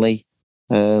family,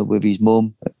 with his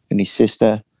mum and his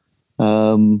sister.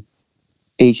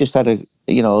 He just had a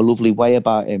lovely way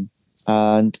about him.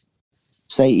 And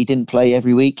say he didn't play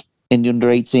every week in the under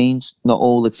 18s, not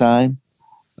all the time.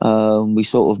 We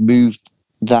sort of moved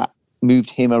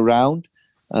him around.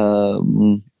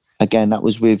 Again, that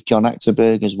was with John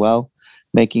Achterberg as well,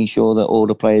 making sure that all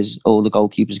the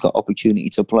goalkeepers got opportunity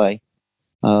to play.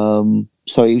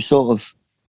 So it was sort of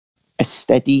a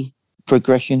steady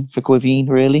progression for Caoimhin,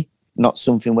 really, not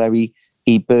something where he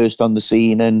burst on the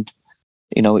scene and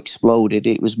exploded.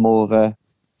 It was more of a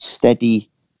steady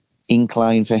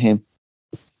incline for him.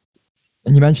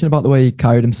 And you mentioned about the way he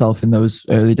carried himself in those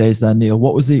early days there, Neil.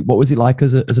 What was he like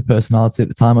as a personality at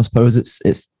the time? I suppose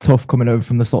it's tough coming over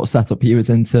from the sort of setup he was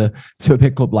into to a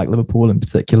big club like Liverpool in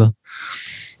particular.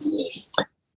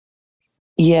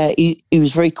 Yeah, he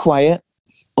was very quiet,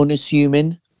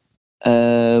 unassuming,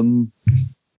 humble,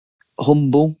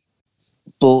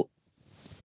 but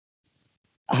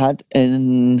had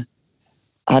an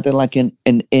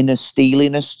inner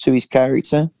steeliness to his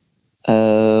character.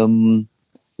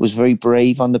 Was very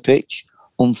brave on the pitch,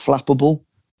 unflappable.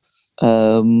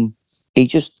 He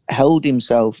just held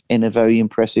himself in a very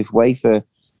impressive way for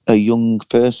a young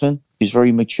person. He was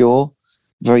very mature,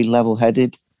 very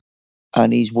level-headed,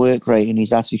 and his work rate and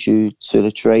his attitude to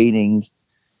the training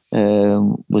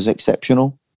was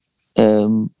exceptional.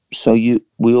 So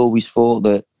we always thought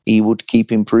that he would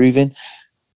keep improving.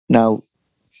 Now,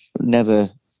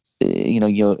 never,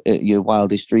 your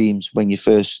wildest dreams when you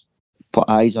first put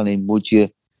eyes on him, would you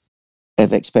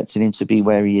have expected him to be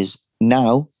where he is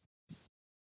now?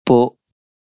 But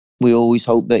we always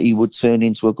hoped that he would turn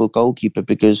into a good goalkeeper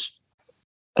because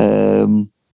of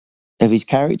his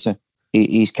character.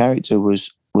 His character was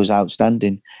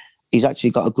outstanding. He's actually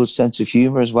got a good sense of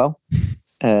humour as well,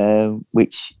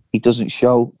 which he doesn't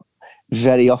show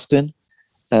very often,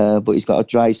 but he's got a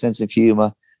dry sense of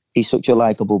humour. He's such a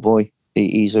likeable boy.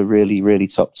 He's a really, really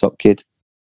top kid.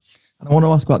 And I want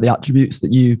to ask about the attributes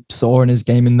that you saw in his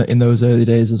game in those early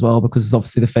days as well, because there's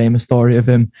obviously the famous story of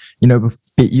him,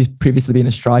 you previously being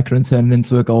a striker and turning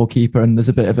into a goalkeeper, and there's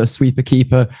a bit of a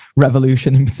sweeper-keeper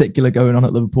revolution in particular going on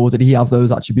at Liverpool. Did he have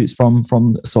those attributes from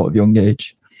a sort of young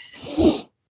age?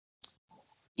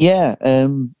 Yeah,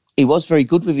 he was very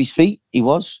good with his feet. He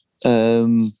was.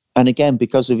 And again,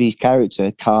 because of his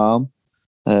character, calm,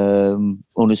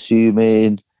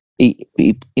 unassuming, he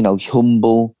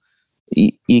humble.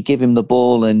 You give him the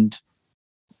ball, and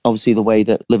obviously the way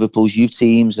that Liverpool's youth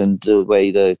teams and the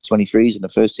way the 23s and the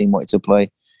first team wanted to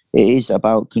play, it is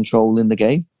about controlling the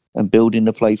game and building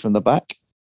the play from the back.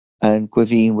 And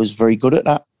Caoimhin was very good at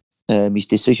that. His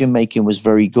decision making was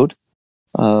very good.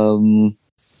 But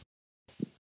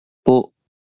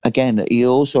again, he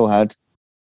also had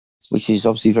which is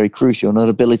obviously very crucial, and an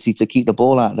ability to keep the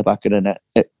ball out of the back of the net.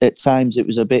 At times, it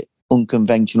was a bit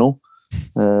unconventional,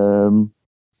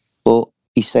 but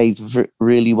he saved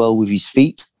really well with his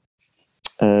feet.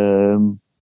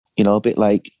 A bit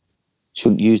like,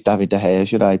 shouldn't use David De Gea,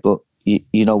 should I? But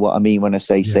you know what I mean when I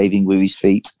say saving with his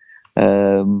feet.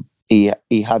 He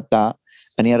had that,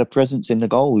 and he had a presence in the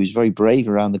goal. He was very brave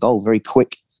around the goal, very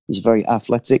quick. He's very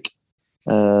athletic.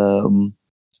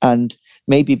 And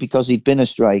maybe because he'd been a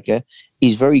striker,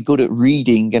 he's very good at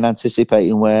reading and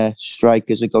anticipating where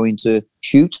strikers are going to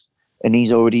shoot, and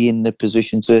he's already in the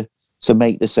position to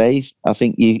make the save. I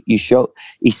think you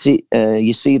see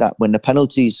that when the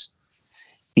penalties,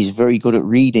 he's very good at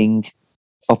reading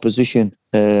opposition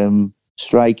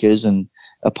strikers and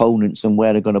opponents and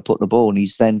where they're going to put the ball, and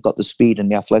he's then got the speed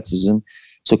and the athleticism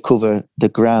to cover the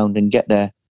ground and get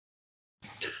there.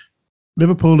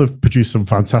 Liverpool have produced some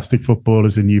fantastic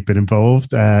footballers, and you've been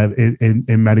involved in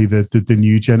many of the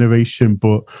new generation,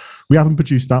 but we haven't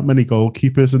produced that many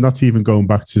goalkeepers, and that's even going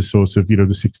back to sort of, the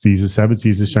 60s and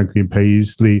 70s of Shankly and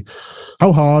Paisley.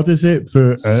 How hard is it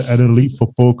for an elite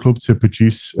football club to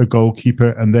produce a goalkeeper,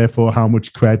 and therefore how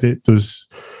much credit does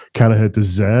Kelleher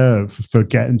deserve for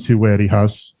getting to where he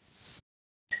has?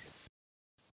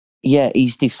 Yeah,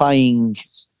 he's defying,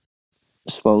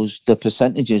 I suppose, the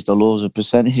percentages, the laws of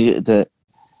percentage, that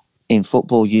in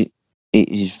football it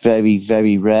is very,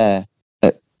 very rare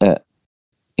at a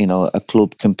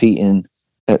club competing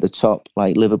at the top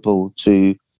like Liverpool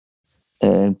to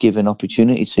give an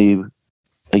opportunity to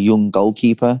a young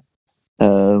goalkeeper.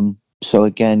 So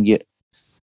again, you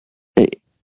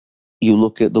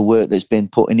look at the work that's been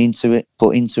put into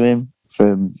him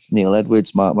from Neil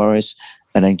Edwards, Mark Morris,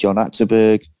 and then John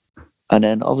Atterberg, and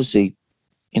then obviously,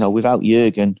 without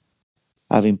Jurgen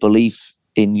having belief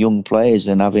in young players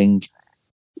and having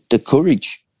the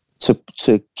courage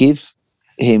to give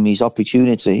him his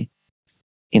opportunity,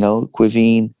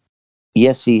 Caoimhin,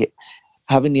 yes,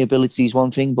 having the ability is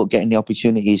one thing, but getting the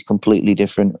opportunity is completely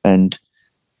different. And,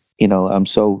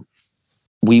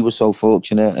 we were so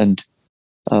fortunate, and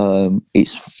I'm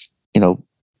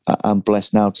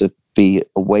blessed now to be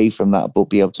away from that, but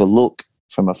be able to look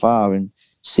from afar and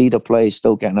see the players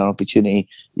still getting an opportunity.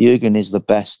 Jurgen is the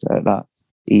best at that.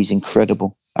 He's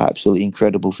incredible, absolutely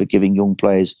incredible for giving young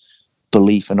players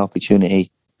belief and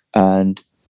opportunity. And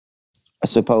I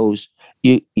suppose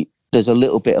there's a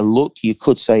little bit of luck. You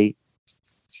could say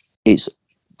it's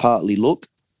partly luck,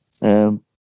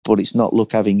 but it's not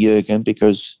luck having Jurgen,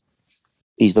 because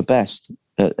he's the best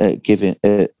at doing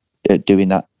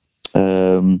that.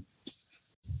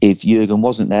 If Jurgen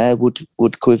wasn't there, would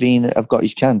Caoimhin have got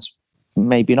his chance?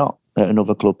 Maybe not at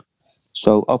another club.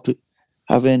 So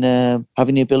having the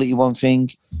ability, one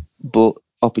thing, but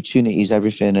opportunity is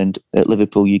everything. And at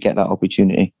Liverpool, you get that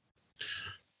opportunity.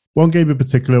 One game in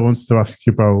particular I wanted to ask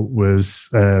you about was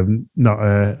not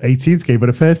a 18th game, but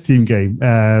a first team game,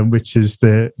 which is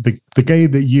the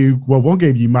game that one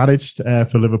game you managed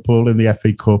for Liverpool in the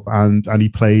FA Cup, and he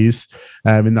plays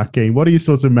in that game. What are your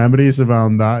sorts of memories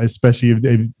around that, especially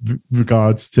in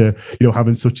regards to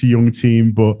having such a young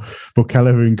team, but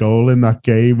Kelleher in goal in that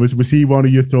game? Was he one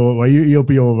of your thought, well, he'll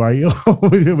be all right? Or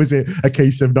was it a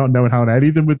case of not knowing how any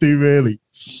of them would do, really?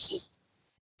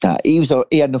 He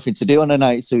had nothing to do on the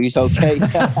night, so he's okay.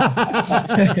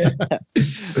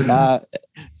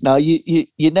 No,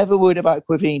 you never worried about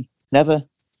Caoimhin. Never.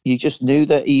 You just knew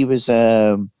that he was.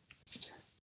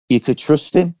 You could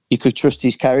trust him. You could trust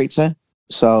his character.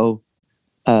 So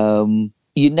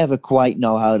you never quite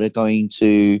know how they're going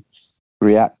to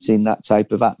react in that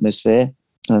type of atmosphere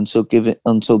until given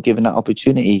that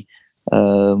opportunity.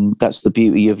 That's the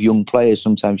beauty of young players.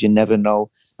 Sometimes you never know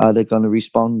how they're going to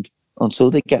respond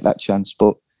until they get that chance.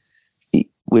 But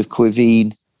with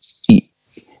Caoimhin,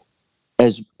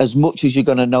 as much as you're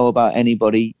going to know about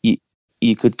anybody,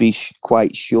 you could be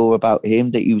quite sure about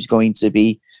him that he was going to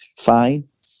be fine.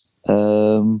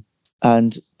 And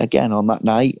again, on that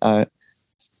night,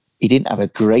 he didn't have a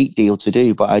great deal to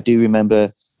do, but I do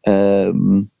remember a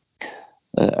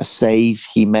save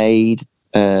he made,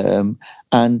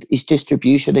 and his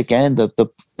distribution again.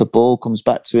 The ball comes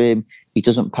back to him. He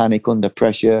doesn't panic under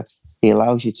pressure. He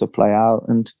allows you to play out,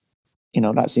 and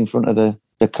that's in front of the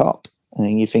cop.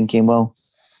 And you're thinking, well,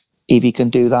 if he can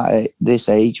do that at this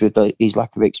age with his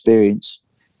lack of experience,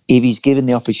 if he's given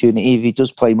the opportunity, if he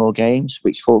does play more games,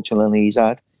 which fortunately he's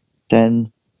had,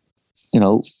 then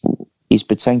his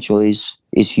potential is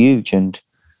huge. And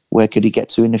where could he get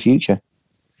to in the future?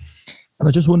 And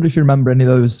I just wonder if you remember any of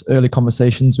those early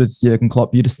conversations with Jurgen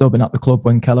Klopp. You'd have still been at the club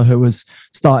when Kelleher was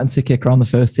starting to kick around the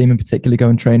first team, and particularly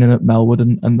going training at Melwood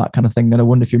and that kind of thing. And I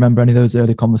wonder if you remember any of those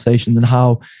early conversations and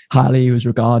how highly he was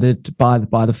regarded by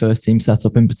the first team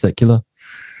setup in particular.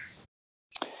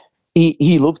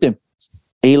 He loved him.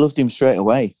 He loved him straight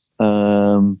away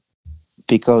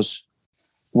because,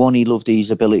 one, he loved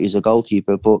his ability as a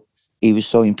goalkeeper, but he was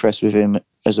so impressed with him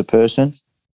as a person.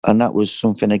 And that was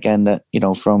something, again, that,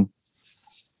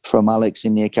 from Alex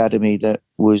in the academy, that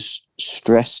was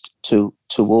stressed to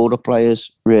all the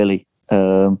players, really.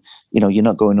 You're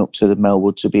not going up to the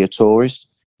Melwood to be a tourist.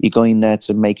 You're going there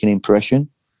to make an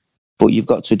impression, but you've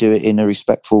got to do it in a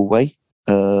respectful way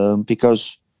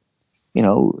because,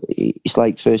 it's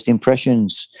like first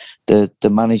impressions. The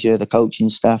manager, the coaching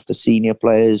staff, the senior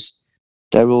players,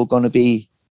 they're all going to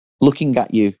be looking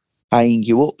at you, eyeing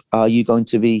you up. Are you going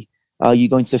to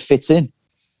fit in?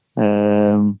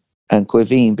 And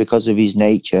Caoimhin, because of his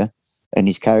nature and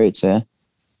his character,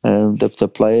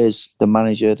 the players, the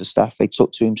manager, the staff, they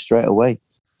took to him straight away.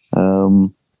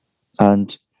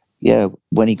 And yeah,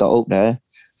 when he got up there,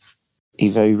 he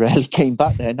very rarely came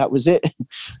back there, and that was it,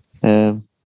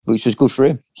 which was good for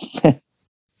him. And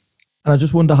I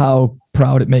just wonder how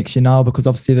proud it makes you now, because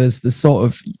obviously there's sort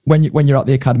of, when you're at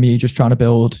the academy, you're just trying to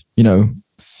build,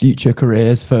 future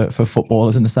careers for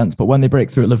footballers in a sense. But when they break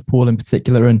through at Liverpool in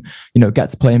particular and, get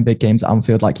to play in big games at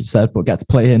Anfield, like you said, but get to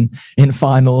play in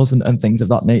finals and things of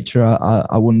that nature,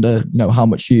 I wonder, how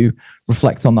much you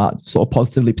reflect on that sort of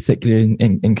positively, particularly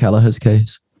in Kelleher's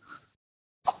case.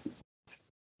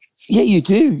 Yeah, you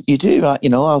do.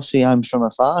 Obviously I'm from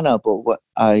afar now, but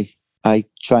I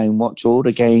try and watch all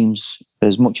the games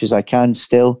as much as I can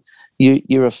still.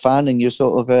 You're a fan, and you're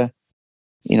sort of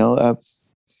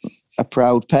a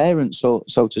proud parent, so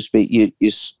to speak.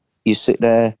 You sit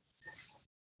there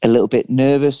a little bit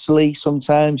nervously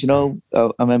sometimes. I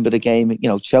remember the game,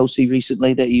 Chelsea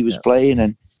recently that he was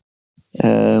playing,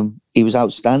 and he was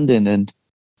outstanding. And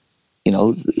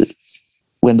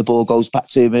when the ball goes back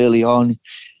to him early on,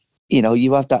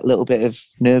 you have that little bit of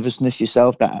nervousness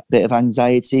yourself, that bit of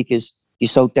anxiety, because you're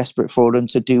so desperate for them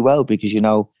to do well, because you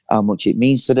know how much it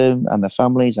means to them and their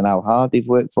families and how hard they've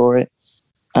worked for it.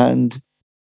 And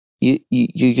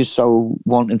you just so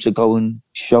want them to go and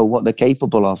show what they're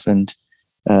capable of. And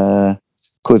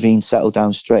Caoimhin settled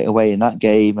down straight away in that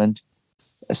game. And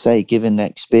I say, given the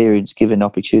experience, given the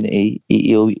opportunity,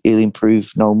 he'll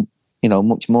improve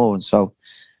much more. And so,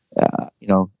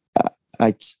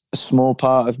 a small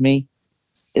part of me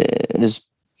has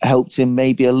helped him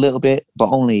maybe a little bit, but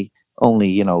only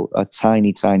a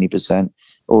tiny percent.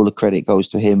 All the credit goes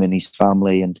to him and his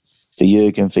family, and for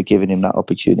Jurgen for giving him that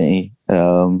opportunity.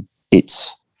 I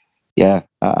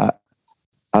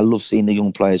love seeing the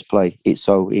young players play. It's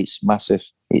massive.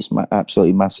 It's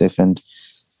absolutely massive, and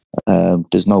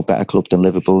there's no better club than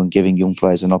Liverpool in giving young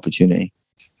players an opportunity.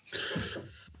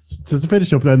 So to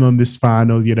finish up then on this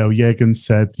final, Jurgen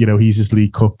said, he's his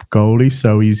League Cup goalie,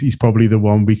 so he's probably the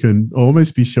one we can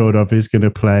almost be sure of is going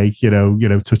to play,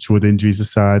 touch wood, injuries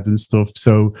aside and stuff.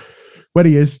 So when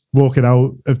he is walking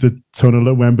out of the tunnel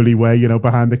at Wembley Way,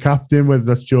 behind the captain, whether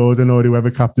that's Jordan or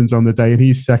whoever captain's on the day, and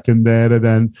he's second there, and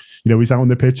then, he's out on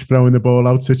the pitch throwing the ball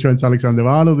out to Trent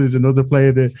Alexander-Arnold, who's another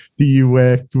player that you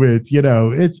worked with,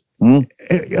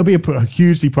 it'll be a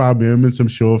hugely proud moment, I'm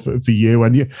sure, for you,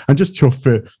 and just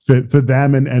chuffed for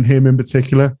them and him in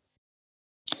particular.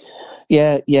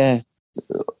 Yeah,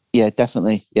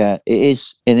 definitely. Yeah, it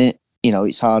is. In it,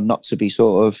 it's hard not to be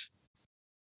sort of.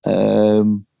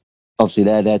 Obviously,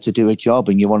 they're there to do a job,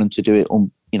 and you want them to do it,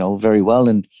 very well.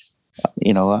 And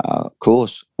of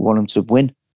course, want them to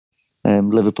win.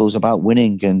 Liverpool's about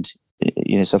winning, and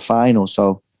it's a final,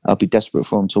 so I'll be desperate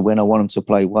for them to win. I want them to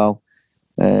play well.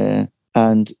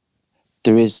 And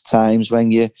there is times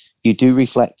when you do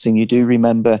reflect and you do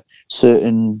remember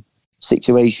certain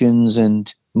situations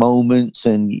and moments,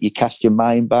 and you cast your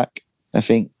mind back. I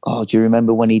think, do you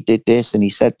remember when he did this and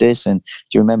he said this, and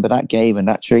do you remember that game and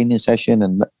that training session?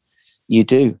 And you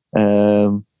do.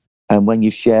 And when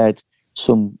you've shared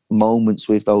some moments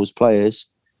with those players,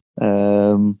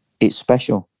 it's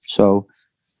special. So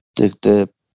the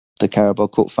Carabao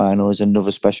Cup final is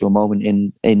another special moment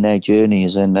in their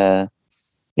journeys, and I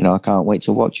can't wait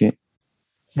to watch it.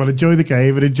 Well, enjoy the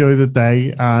game and enjoy the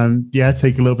day, and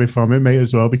take a little bit from it, mate,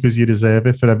 as well, because you deserve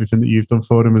it for everything that you've done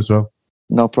for them as well.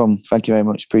 No problem. Thank you very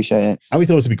much. Appreciate it. And we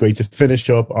thought it would be great to finish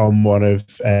up on one of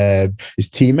his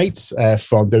teammates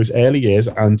from those early years,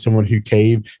 and someone who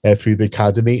came through the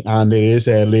academy, and it is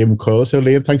Liam Cole. So,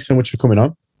 Liam, thanks so much for coming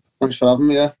on. Thanks for having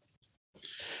me. Yeah.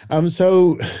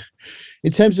 So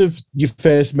in terms of your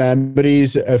first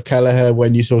memories of Kelleher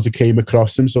when you sort of came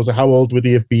across him, sort of how old would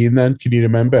he have been then? Can you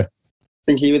remember? I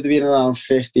think he would have been around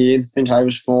 15. I think I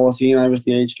was 14. I was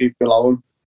the age group below him.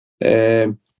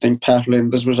 I think Pep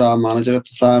Linders was our manager at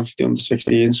the time for the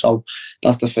under-16. So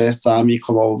that's the first time he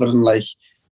come over and like,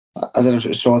 I don't know if it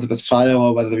was sort of a trial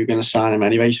or whether they were going to sign him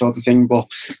anyway, sort of thing.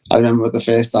 But I remember the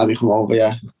first time he come over,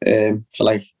 for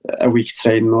like a week's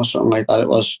training or something like that. It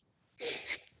was.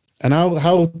 And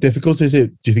how difficult is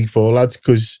it, do you think, for lads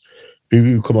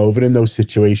who come over in those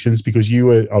situations? Because you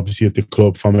were obviously at the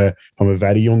club from a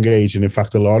very young age, and in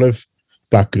fact, a lot of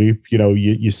that group, you know,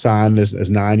 you sign as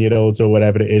 9-year-olds or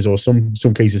whatever it is, or some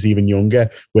cases even younger,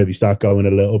 where they start going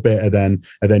a little bit and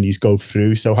then you go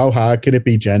through. So how hard can it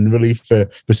be generally for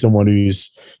someone who's,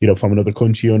 you know, from another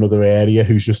country or another area,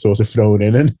 who's just sort of thrown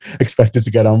in and expected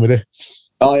to get on with it?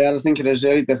 Oh yeah, I think it is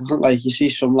really difficult. Like, you see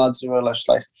some lads who are just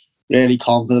like really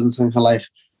confident and can like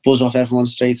buzz off everyone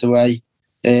straight away.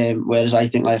 Whereas I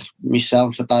think like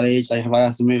myself at that age, like if I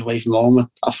had to move away from home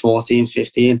at 14,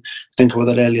 15, I think I would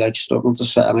have really like struggled to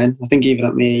settle in. I think even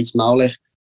at my age now, like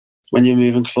when you're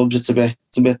moving clubs, it's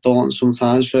a bit daunting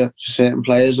sometimes for certain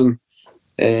players, and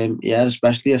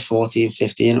especially at 14,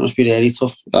 15, it must be really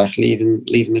tough, like leaving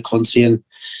the country, and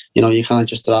you know, you can't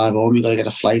just drive home, you got to get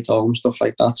a flight home, stuff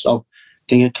like that. So I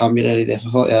think it can be really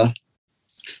difficult, yeah.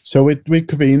 So with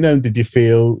Caoimhin then, did you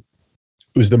feel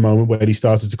was the moment where he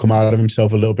started to come out of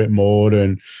himself a little bit more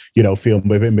and, you know, feel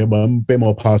a bit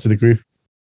more part of the group?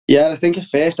 Yeah, I think at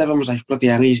first everyone was like, bloody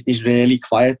hell, he's really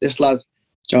quiet, this lad.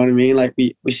 Do you know what I mean? Like,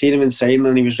 we seen him in training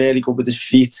and he was really good with his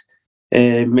feet,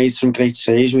 made some great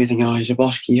saves, and we thinking, oh, he's a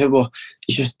boss keeper, but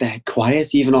he's just dead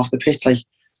quiet, even off the pitch, like,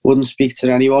 wouldn't speak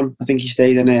to anyone. I think he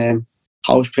stayed in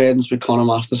house parents with Conor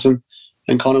Masterson,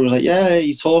 and Conor was like, yeah,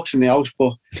 he talks in the house,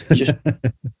 but he just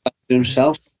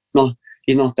himself.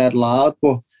 He's not dead loud,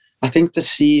 but I think the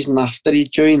season after he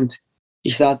joined, he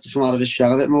started to come out of his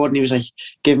shell a bit more, and he was like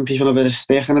giving people a bit of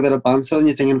stick and a bit of banter, and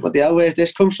you're thinking, what the hell, where's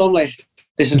this come from? Like,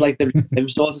 this is like the him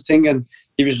sort of thing, and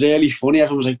he was really funny.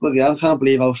 Everyone was like, bloody hell, I can't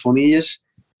believe how funny he is.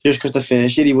 Just because the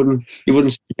first year he wouldn't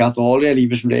speak at all, really. He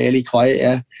was really quiet,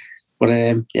 yeah. But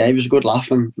he was a good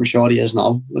laugh, and I'm sure he is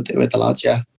now with the lads,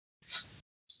 yeah.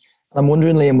 I'm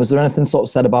wondering, Liam, was there anything sort of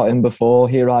said about him before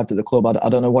he arrived at the club? I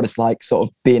don't know what it's like sort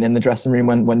of being in the dressing room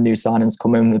when new signings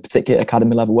come in, particularly at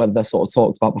academy level, whether they're sort of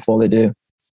talked about before they do.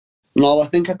 No, I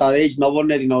think at that age, no one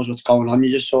really knows what's going on. You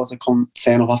just sort of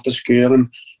turn up after school, and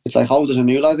it's like, how does a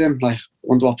new lad in? Like,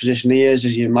 wonder what position he is.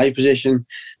 Is he in my position?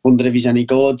 Wonder if he's any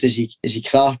good. Is he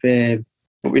crap?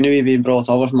 But we knew he'd been brought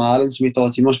over from Ireland, so we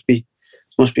thought he must be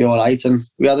all right. And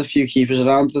we had a few keepers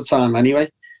around at the time anyway.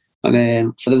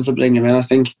 And for them to bring him in, I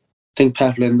think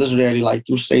Pep Linders really liked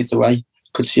him straight away.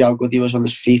 Could see how good he was on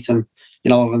his feet, and you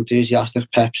know, how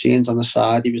enthusiastic Pep scenes on the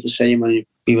side. He was the same when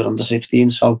we were under 16,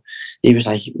 so he was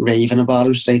like raving about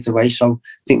him straight away. So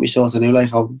I think we sort of knew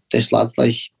like, how this lad's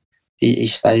like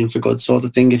he's staying for good sort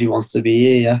of thing if he wants to be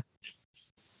here, yeah.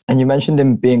 And you mentioned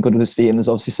him being good with his feet, and there's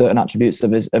obviously certain attributes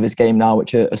of his game now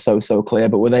which are so clear.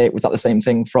 But was that the same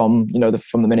thing from, you know,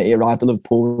 from the minute he arrived at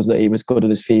Liverpool? Was that he was good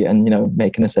with his feet and, you know,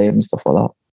 making a save and stuff like that?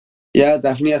 Yeah,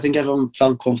 definitely. I think everyone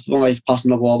felt comfortable like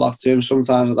passing the ball back to him.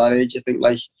 Sometimes at that age, you think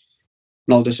like,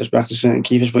 no disrespect to certain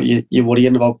keepers, but you're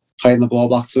worrying about playing the ball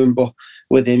back to him. But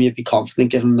with him, you'd be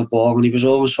confident giving him the ball, and he was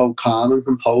always so calm and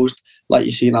composed. Like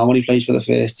you see now when he plays for the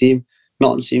first team,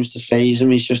 nothing seems to faze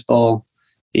him. He's just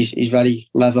he's very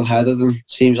level-headed and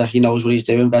seems like he knows what he's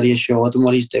doing, very assured in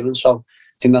what he's doing. So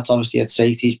I think that's obviously a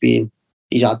trait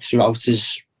he's had throughout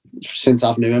since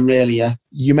I've known him, really, yeah.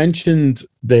 You mentioned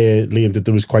there, Liam, that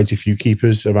there was quite a few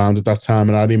keepers around at that time,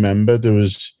 and I remember there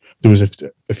was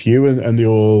a few, and they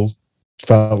all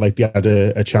felt like they had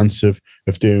a chance of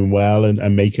doing well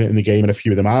and making it in the game, and a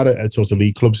few of them are at sort of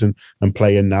league clubs and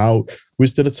playing now.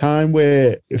 Was there a time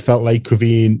where it felt like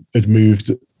Caoimhin had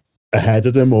moved ahead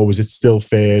of them, or was it still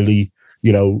fairly,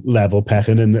 you know, level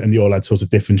pecking, and they all had sort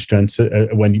of different strengths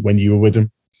when you were with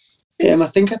him? I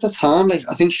think at the time, like,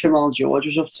 I think Shamal George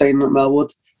was up training at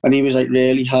Melwood, and he was like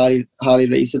really highly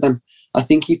rated, and I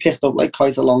think he picked up like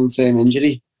quite a long-term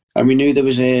injury, and we knew there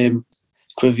was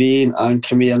Caoimhin and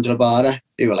Camille Andrabara,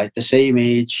 who were like the same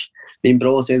age, being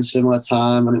brought in similar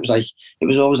time, and it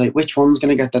was always like, which one's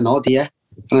going to get the nod here?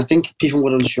 And I think people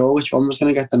were unsure which one was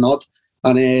going to get the nod,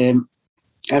 and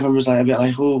everyone was like a bit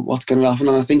like, oh, what's going to happen?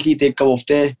 And I think he did go up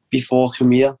there before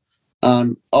Camille.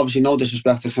 And obviously, no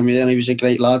disrespect to Camille, he was a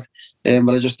great lad. But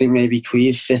I just think maybe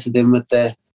Queeve fitted in with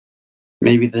the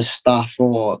staff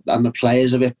and the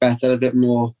players a bit better, a bit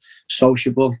more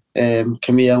sociable.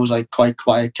 Camille was like quite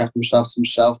quiet, kept himself to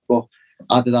himself, but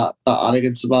added that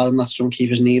arrogance about him that some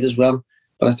keepers need as well.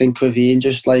 But I think Caoimhin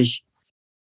just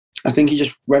I think he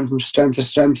just went from strength to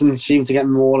strength and seemed to get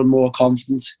more and more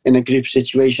confident in a group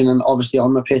situation, and obviously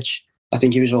on the pitch, I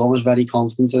think he was always very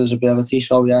confident in his ability.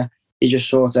 So yeah, he just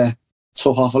sort of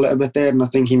took off a little bit there, and I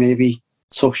think he maybe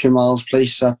took Shamal's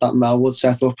place at that Melwood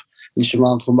setup, and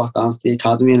Shamal come back down to the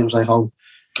academy, and it was like, oh,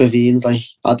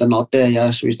 Caoimhin's had the nod there,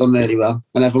 yeah, so he's done really well,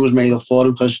 and everyone was made up for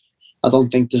him, because I don't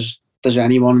think there's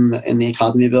anyone in the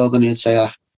academy building who'd say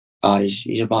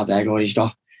he's a bad egg, or he's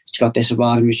got this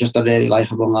about him. He's just a really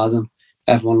likeable lad, and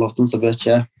everyone loved him to bits,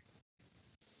 yeah.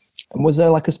 And was there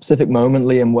like a specific moment,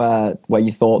 Liam, where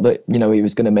you thought that, you know, he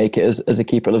was going to make it as a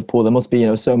keeper at Liverpool? There must be, you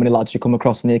know, so many lads you come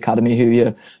across in the academy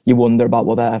who you wonder about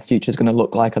what their future's going to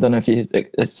look like. I don't know if you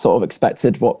sort of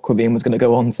expected what Caoimhin was going to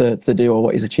go on to do, or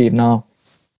what he's achieved now.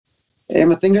 I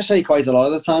think I say quite a lot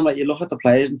of the time, like, you look at the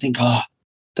players and think,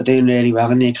 they're doing really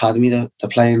well in the academy, they're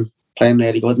playing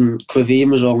really good, and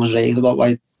Caoimhin was almost raved about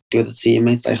by the other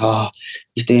teammates, like,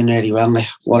 he's doing really well, like,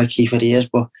 what a keeper he is.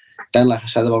 But then, like I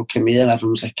said about Kelleher,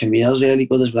 everyone's like, Kelleher's really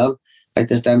good as well. Like,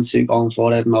 there's them two going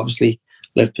for it, and obviously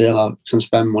Liverpool can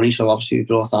spend money, so obviously we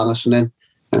brought Anderson in,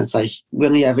 and it's like,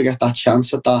 will he ever get that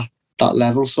chance at that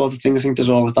level sort of thing? I think there's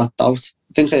always that doubt.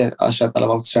 I think I said that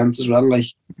about Trent as well, like,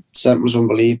 Trent was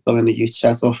unbelievable in the youth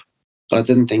setup, but I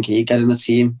didn't think he'd get in the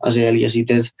team as early as he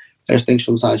did. I just think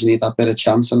sometimes you need that bit of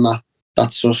chance and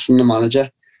that trust from the manager.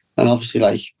 And obviously,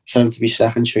 like, for him to be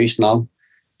second choice now,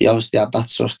 he obviously had that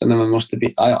trust in him, and must have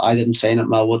been. I didn't say at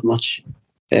Melwood much,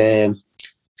 and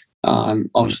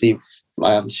obviously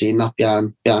I haven't seen that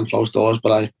behind closed doors,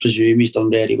 but I presume he's done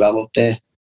really well up there,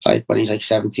 like when he's like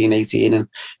 17, 18, and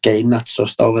gaining that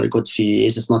trust over a good few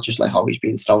years. It's not just like how he's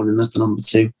been thrown in as the number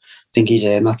 2. I think he's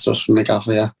earned that trust from the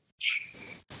gaffer, yeah.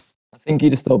 I think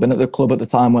you'd have still been at the club at the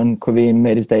time when Caoimhin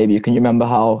made his debut. Can you remember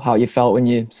how you felt when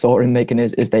you saw him making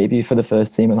his debut for the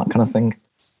first team and that kind of thing?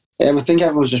 I think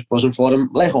everyone's just buzzing for him,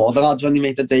 like all the lads when they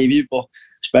make their debut, but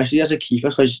especially as a keeper,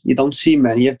 because you don't see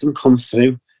many of them come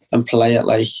through and play at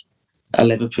like a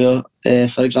Liverpool,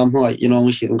 for example. Like, you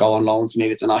normally see them go on loan to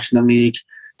maybe the National League,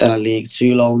 then a League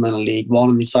 2 loan, then a League 1,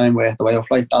 and they try and work their way up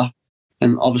like that.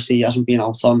 And obviously he hasn't been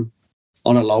out on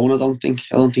a loan, I don't think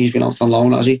he's been out on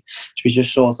loan, has he? So he's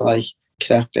just sort of like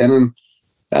crept in, and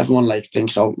everyone like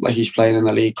thinks, like, he's playing in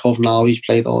the League Cup now, he's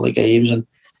played all the games, and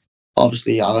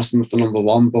obviously Alisson's the number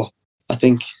 1, but I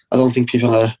don't think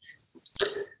people are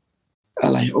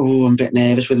like, I'm a bit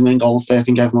nervous with him in goals there. I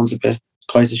think everyone's a bit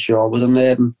quite assured with him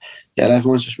there, and yeah,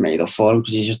 everyone's just made up for him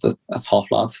because he's just a top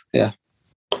lad, yeah.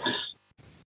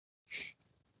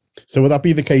 So would that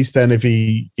be the case then if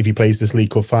he plays this League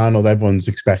Cup final? Everyone's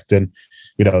expecting,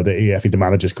 you know, that I think the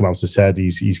manager's come out and said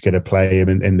he's going to play him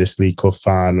in this League Cup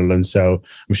final, and so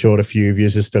I'm sure a few of you are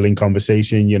still in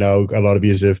conversation. You know, a lot of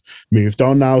you have moved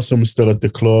on now. Some still at the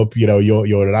club. You know,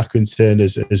 you're at Accrington,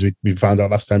 as we found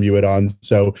out last time you were on.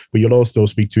 So, but you'll all still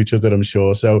speak to each other, I'm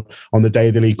sure. So on the day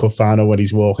of the League Cup final, when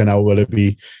he's walking out, will it be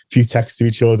a few texts to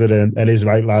each other and his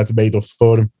right lad made up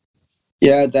for him?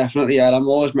 Yeah, definitely. Yeah, I'm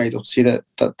always made up to see the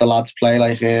lads play.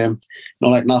 Like,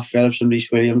 like Nat Phillips and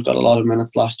Rhys Williams got a lot of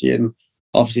minutes last year, and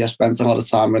obviously I spent a lot of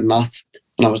time with Nat,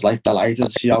 and I was like delighted to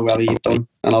see how well he'd done.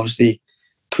 And obviously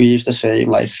Queeve's the same.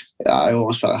 Like, I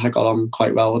almost felt like I got on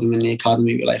quite well with him in the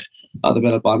academy. We like had a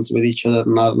bit of banter with each other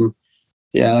and that, and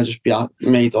yeah, I'll just be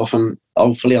made up, and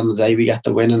hopefully on the day we get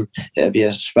the win, and it'll be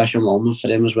a special moment for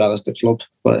him as well as the club.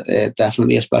 But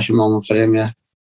definitely a special moment for him, yeah.